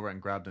reached over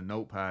and grabbed a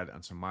notepad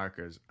and some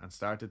markers and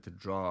started to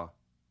draw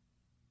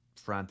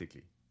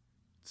frantically,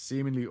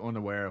 seemingly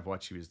unaware of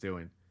what she was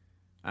doing.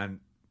 And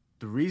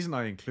the reason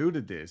I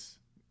included this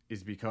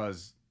is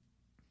because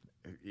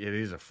it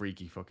is a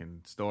freaky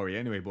fucking story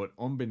anyway, but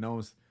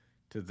unbeknownst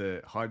to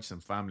the Hodgson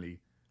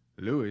family,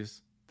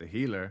 Louis, the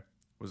healer,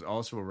 was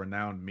also a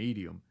renowned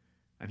medium,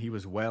 and he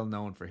was well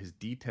known for his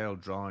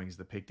detailed drawings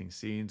depicting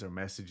scenes or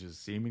messages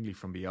seemingly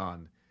from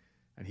beyond,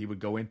 and he would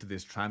go into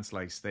this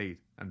trance-like state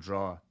and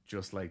draw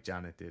just like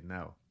Janet did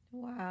now.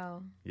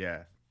 Wow.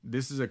 Yeah.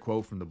 This is a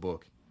quote from the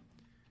book.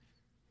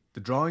 "The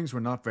drawings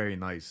were not very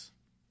nice.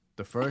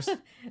 The first..."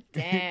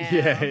 Damn.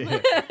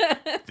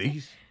 yeah.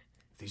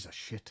 These are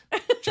shit,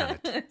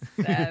 Janet.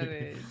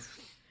 Savage.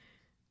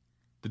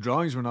 "The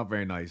drawings were not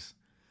very nice.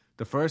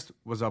 The first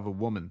was of a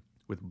woman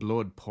with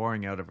blood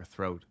pouring out of her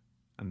throat,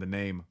 and the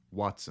name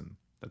Watson,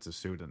 that's a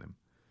pseudonym,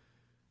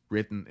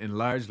 written in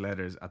large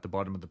letters at the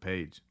bottom of the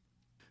page.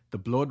 The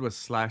blood was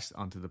slashed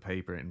onto the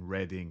paper in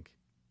red ink.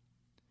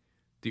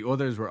 The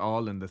others were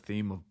all in the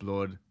theme of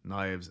blood,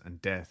 knives,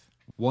 and death,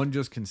 one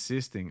just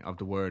consisting of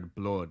the word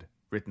blood,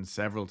 written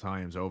several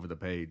times over the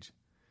page.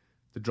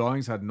 The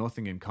drawings had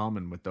nothing in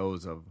common with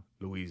those of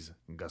Luis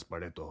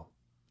Gasparetto,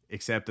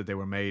 except that they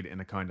were made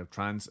in a kind of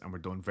trance and were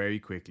done very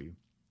quickly,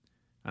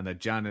 and that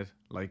Janet,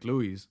 like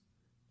Louise,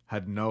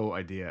 had no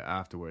idea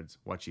afterwards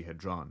what she had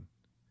drawn.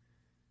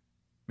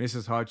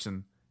 Mrs.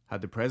 Hodgson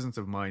had the presence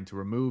of mind to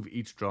remove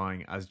each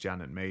drawing as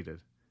Janet made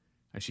it,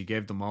 and she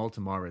gave them all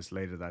to Morris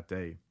later that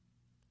day.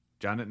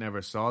 Janet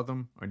never saw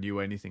them or knew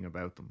anything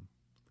about them.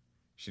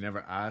 She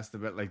never asked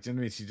about, like,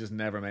 generally she just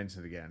never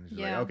mentioned it again. She's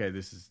like, okay,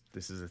 this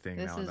is a thing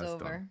now, and that's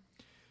over.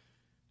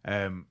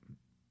 Done.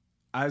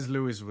 As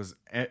Louis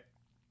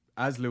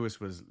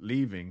was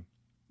leaving,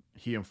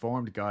 he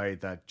informed Guy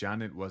that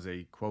Janet was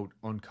a, quote,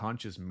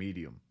 unconscious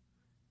medium,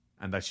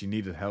 and that she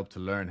needed help to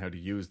learn how to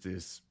use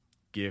this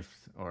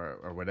gift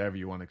or whatever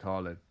you want to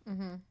call it.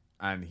 Mm-hmm.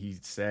 And he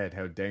said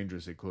how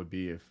dangerous it could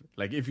be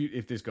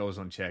if this goes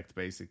unchecked,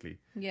 basically.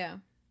 Yeah.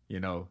 You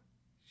know,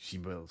 she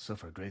will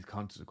suffer great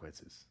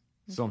consequences.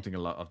 Something a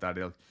lot of that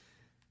ilk.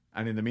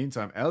 And in the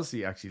meantime,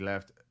 Elsie actually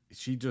left.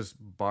 She just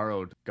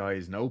borrowed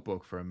Guy's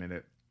notebook for a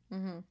minute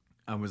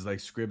and was like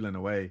scribbling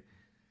away.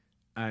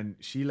 And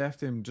she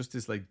left him just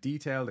this like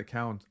detailed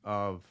account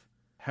of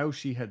how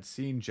she had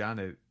seen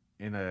Janet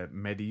in a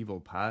medieval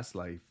past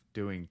life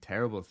doing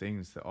terrible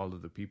things to all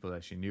of the people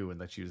that she knew, and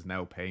that she was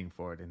now paying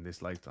for it in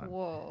this lifetime.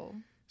 Whoa.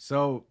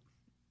 So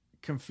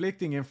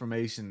conflicting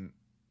information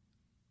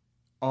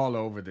all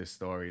over this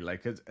story.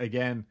 Like,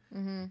 again,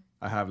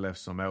 I have left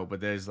some out,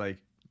 but there's like,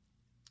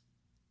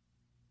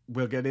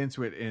 we'll get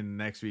into it in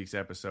next week's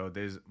episode.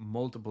 There's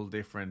multiple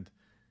different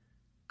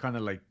kind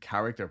of like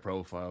character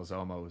profiles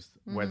almost,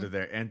 whether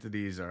they're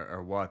entities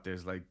or what.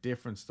 There's like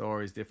different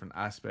stories, different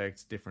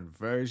aspects, different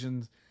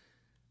versions.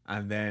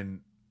 And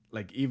then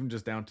like even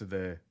just down to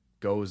the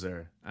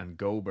Gozer and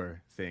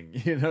Gober thing,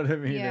 you know what I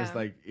mean? Yeah. It's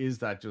like, is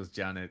that just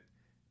Janet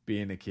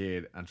being a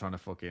kid and trying to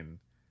fucking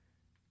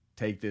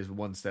take this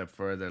one step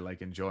further,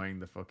 like enjoying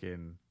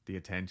the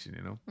attention,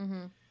 you know?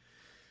 Mm-hmm.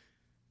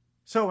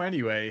 So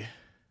anyway,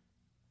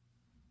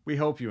 we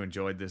hope you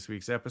enjoyed this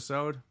week's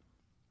episode.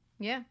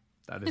 Yeah.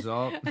 That is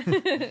all.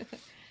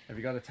 Have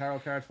you got a tarot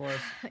card for us?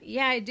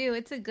 Yeah, I do.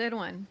 It's a good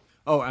one.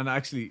 Oh, and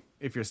actually,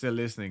 if you're still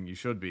listening, you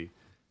should be.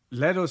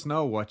 Let us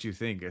know what you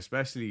think,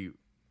 especially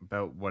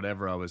about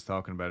whatever I was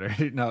talking about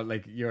earlier. No,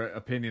 like your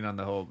opinion on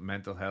the whole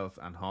mental health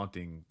and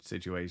haunting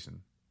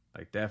situation.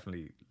 Like,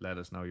 definitely let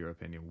us know your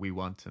opinion. We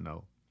want to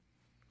know.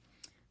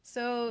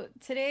 So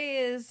today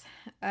is,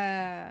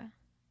 I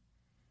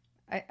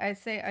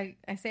say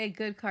a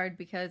good card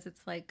because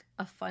it's like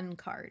a fun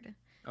card.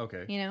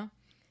 Okay. You know?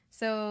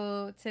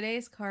 So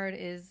today's card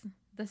is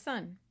the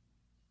Sun,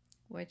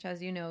 which,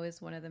 as you know,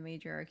 is one of the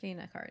major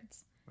arcana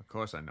cards. Of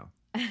course I know.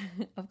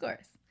 Of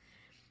course.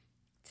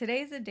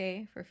 Today's a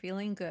day for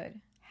feeling good,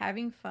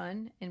 having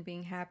fun, and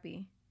being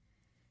happy.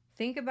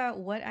 Think about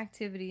what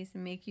activities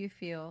make you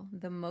feel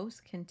the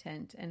most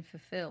content and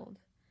fulfilled,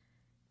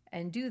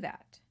 and do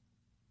that.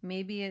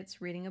 Maybe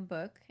it's reading a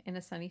book in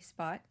a sunny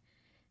spot,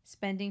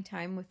 spending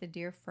time with a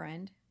dear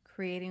friend,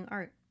 creating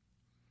art.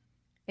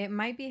 It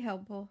might be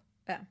helpful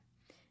to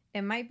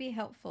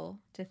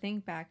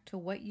think back to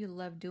what you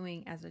loved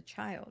doing as a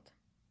child.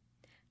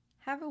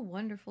 Have a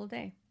wonderful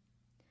day.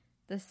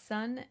 The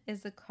Sun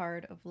is a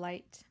card of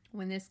light.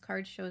 When this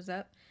card shows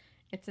up,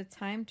 it's a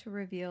time to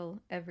reveal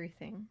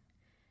everything.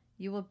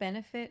 You will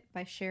benefit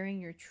by sharing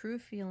your true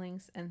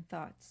feelings and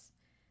thoughts.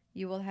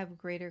 You will have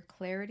greater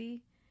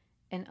clarity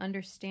and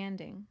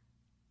understanding.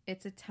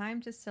 It's a time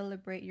to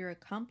celebrate your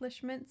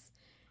accomplishments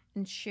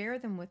and share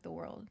them with the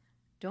world.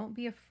 Don't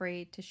be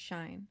afraid to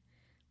shine.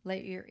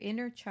 Let your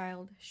inner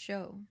child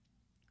show.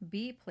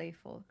 Be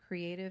playful,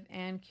 creative,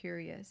 and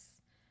curious.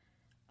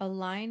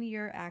 Align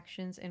your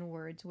actions and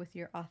words with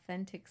your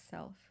authentic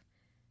self.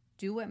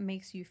 Do what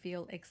makes you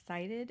feel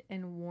excited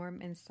and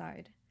warm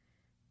inside.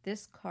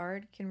 This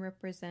card can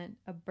represent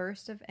a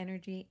burst of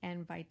energy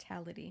and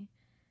vitality.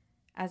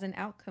 As an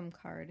outcome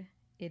card,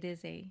 it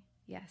is a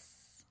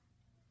yes.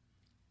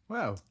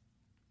 Wow.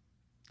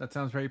 That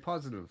sounds very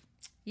positive.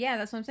 Yeah,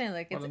 that's what I'm saying.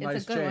 Like, What it's a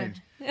nice a good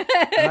change. one.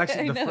 And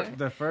actually, I know.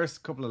 the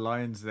first couple of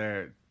lines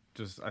there,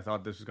 I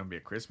thought this was going to be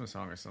a Christmas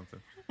song or something.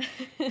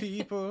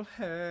 People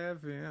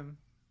having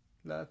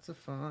lots of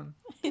fun.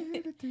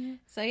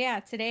 So yeah,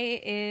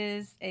 today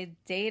is a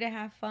day to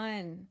have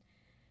fun.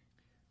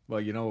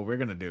 Well, you know what we're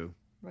going to do?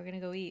 We're going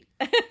to go eat.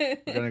 We're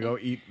going to go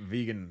eat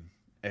vegan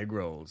egg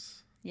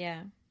rolls.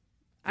 Yeah.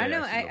 They I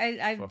don't know. actually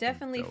look I've fucking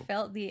definitely dope.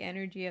 felt the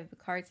energy of the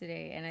car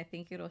today, and I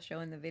think it'll show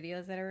in the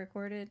videos that I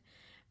recorded.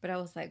 But I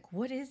was like,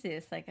 what is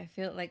this? Like, I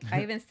feel like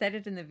I even said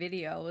it in the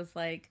video. I was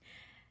like,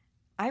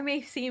 I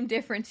may seem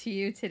different to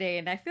you today,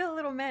 and I feel a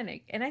little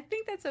manic. And I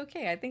think that's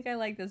okay. I think I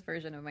like this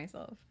version of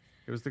myself.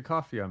 It was the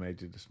coffee I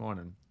made you this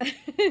morning.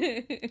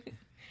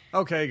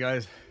 Okay,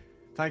 guys.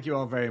 Thank you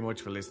all very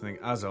much for listening,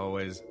 as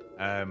always.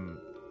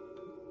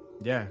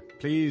 Yeah,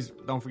 please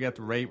don't forget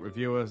to rate,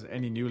 review us.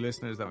 Any new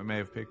listeners that we may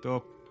have picked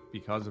up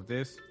because of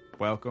this,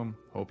 welcome.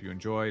 Hope you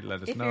enjoyed.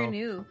 Let us If know. you're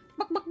new.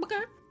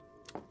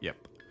 Yep.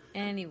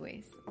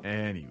 Anyways.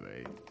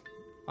 Anyway.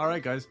 All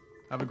right, guys.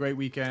 Have a great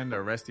weekend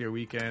or rest of your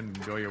weekend.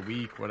 Enjoy your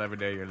week, whatever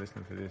day you're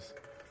listening to this.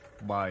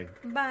 Bye.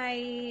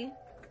 Bye.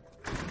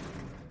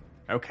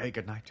 Okay,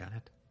 good night,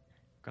 Janet.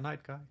 Good night,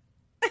 Guy.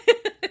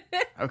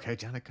 Okay,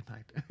 Janet, good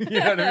night. You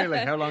know what I mean?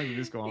 Like, how long did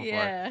this go on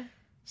Yeah. for?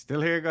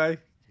 Still here, Guy?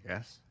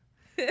 Yes.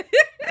 Good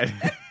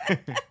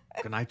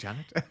night,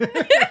 Janet.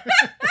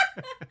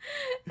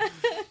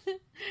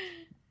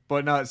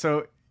 But no,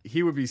 so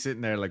he would be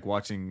sitting there like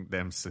watching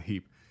them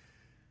sleep.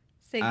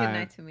 Say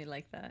goodnight to me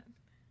like that.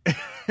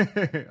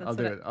 I'll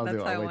do it. That's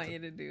how I I'll wait want till- you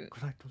to do.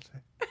 Good night, Dulce.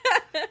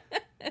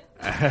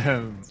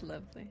 It's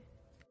lovely.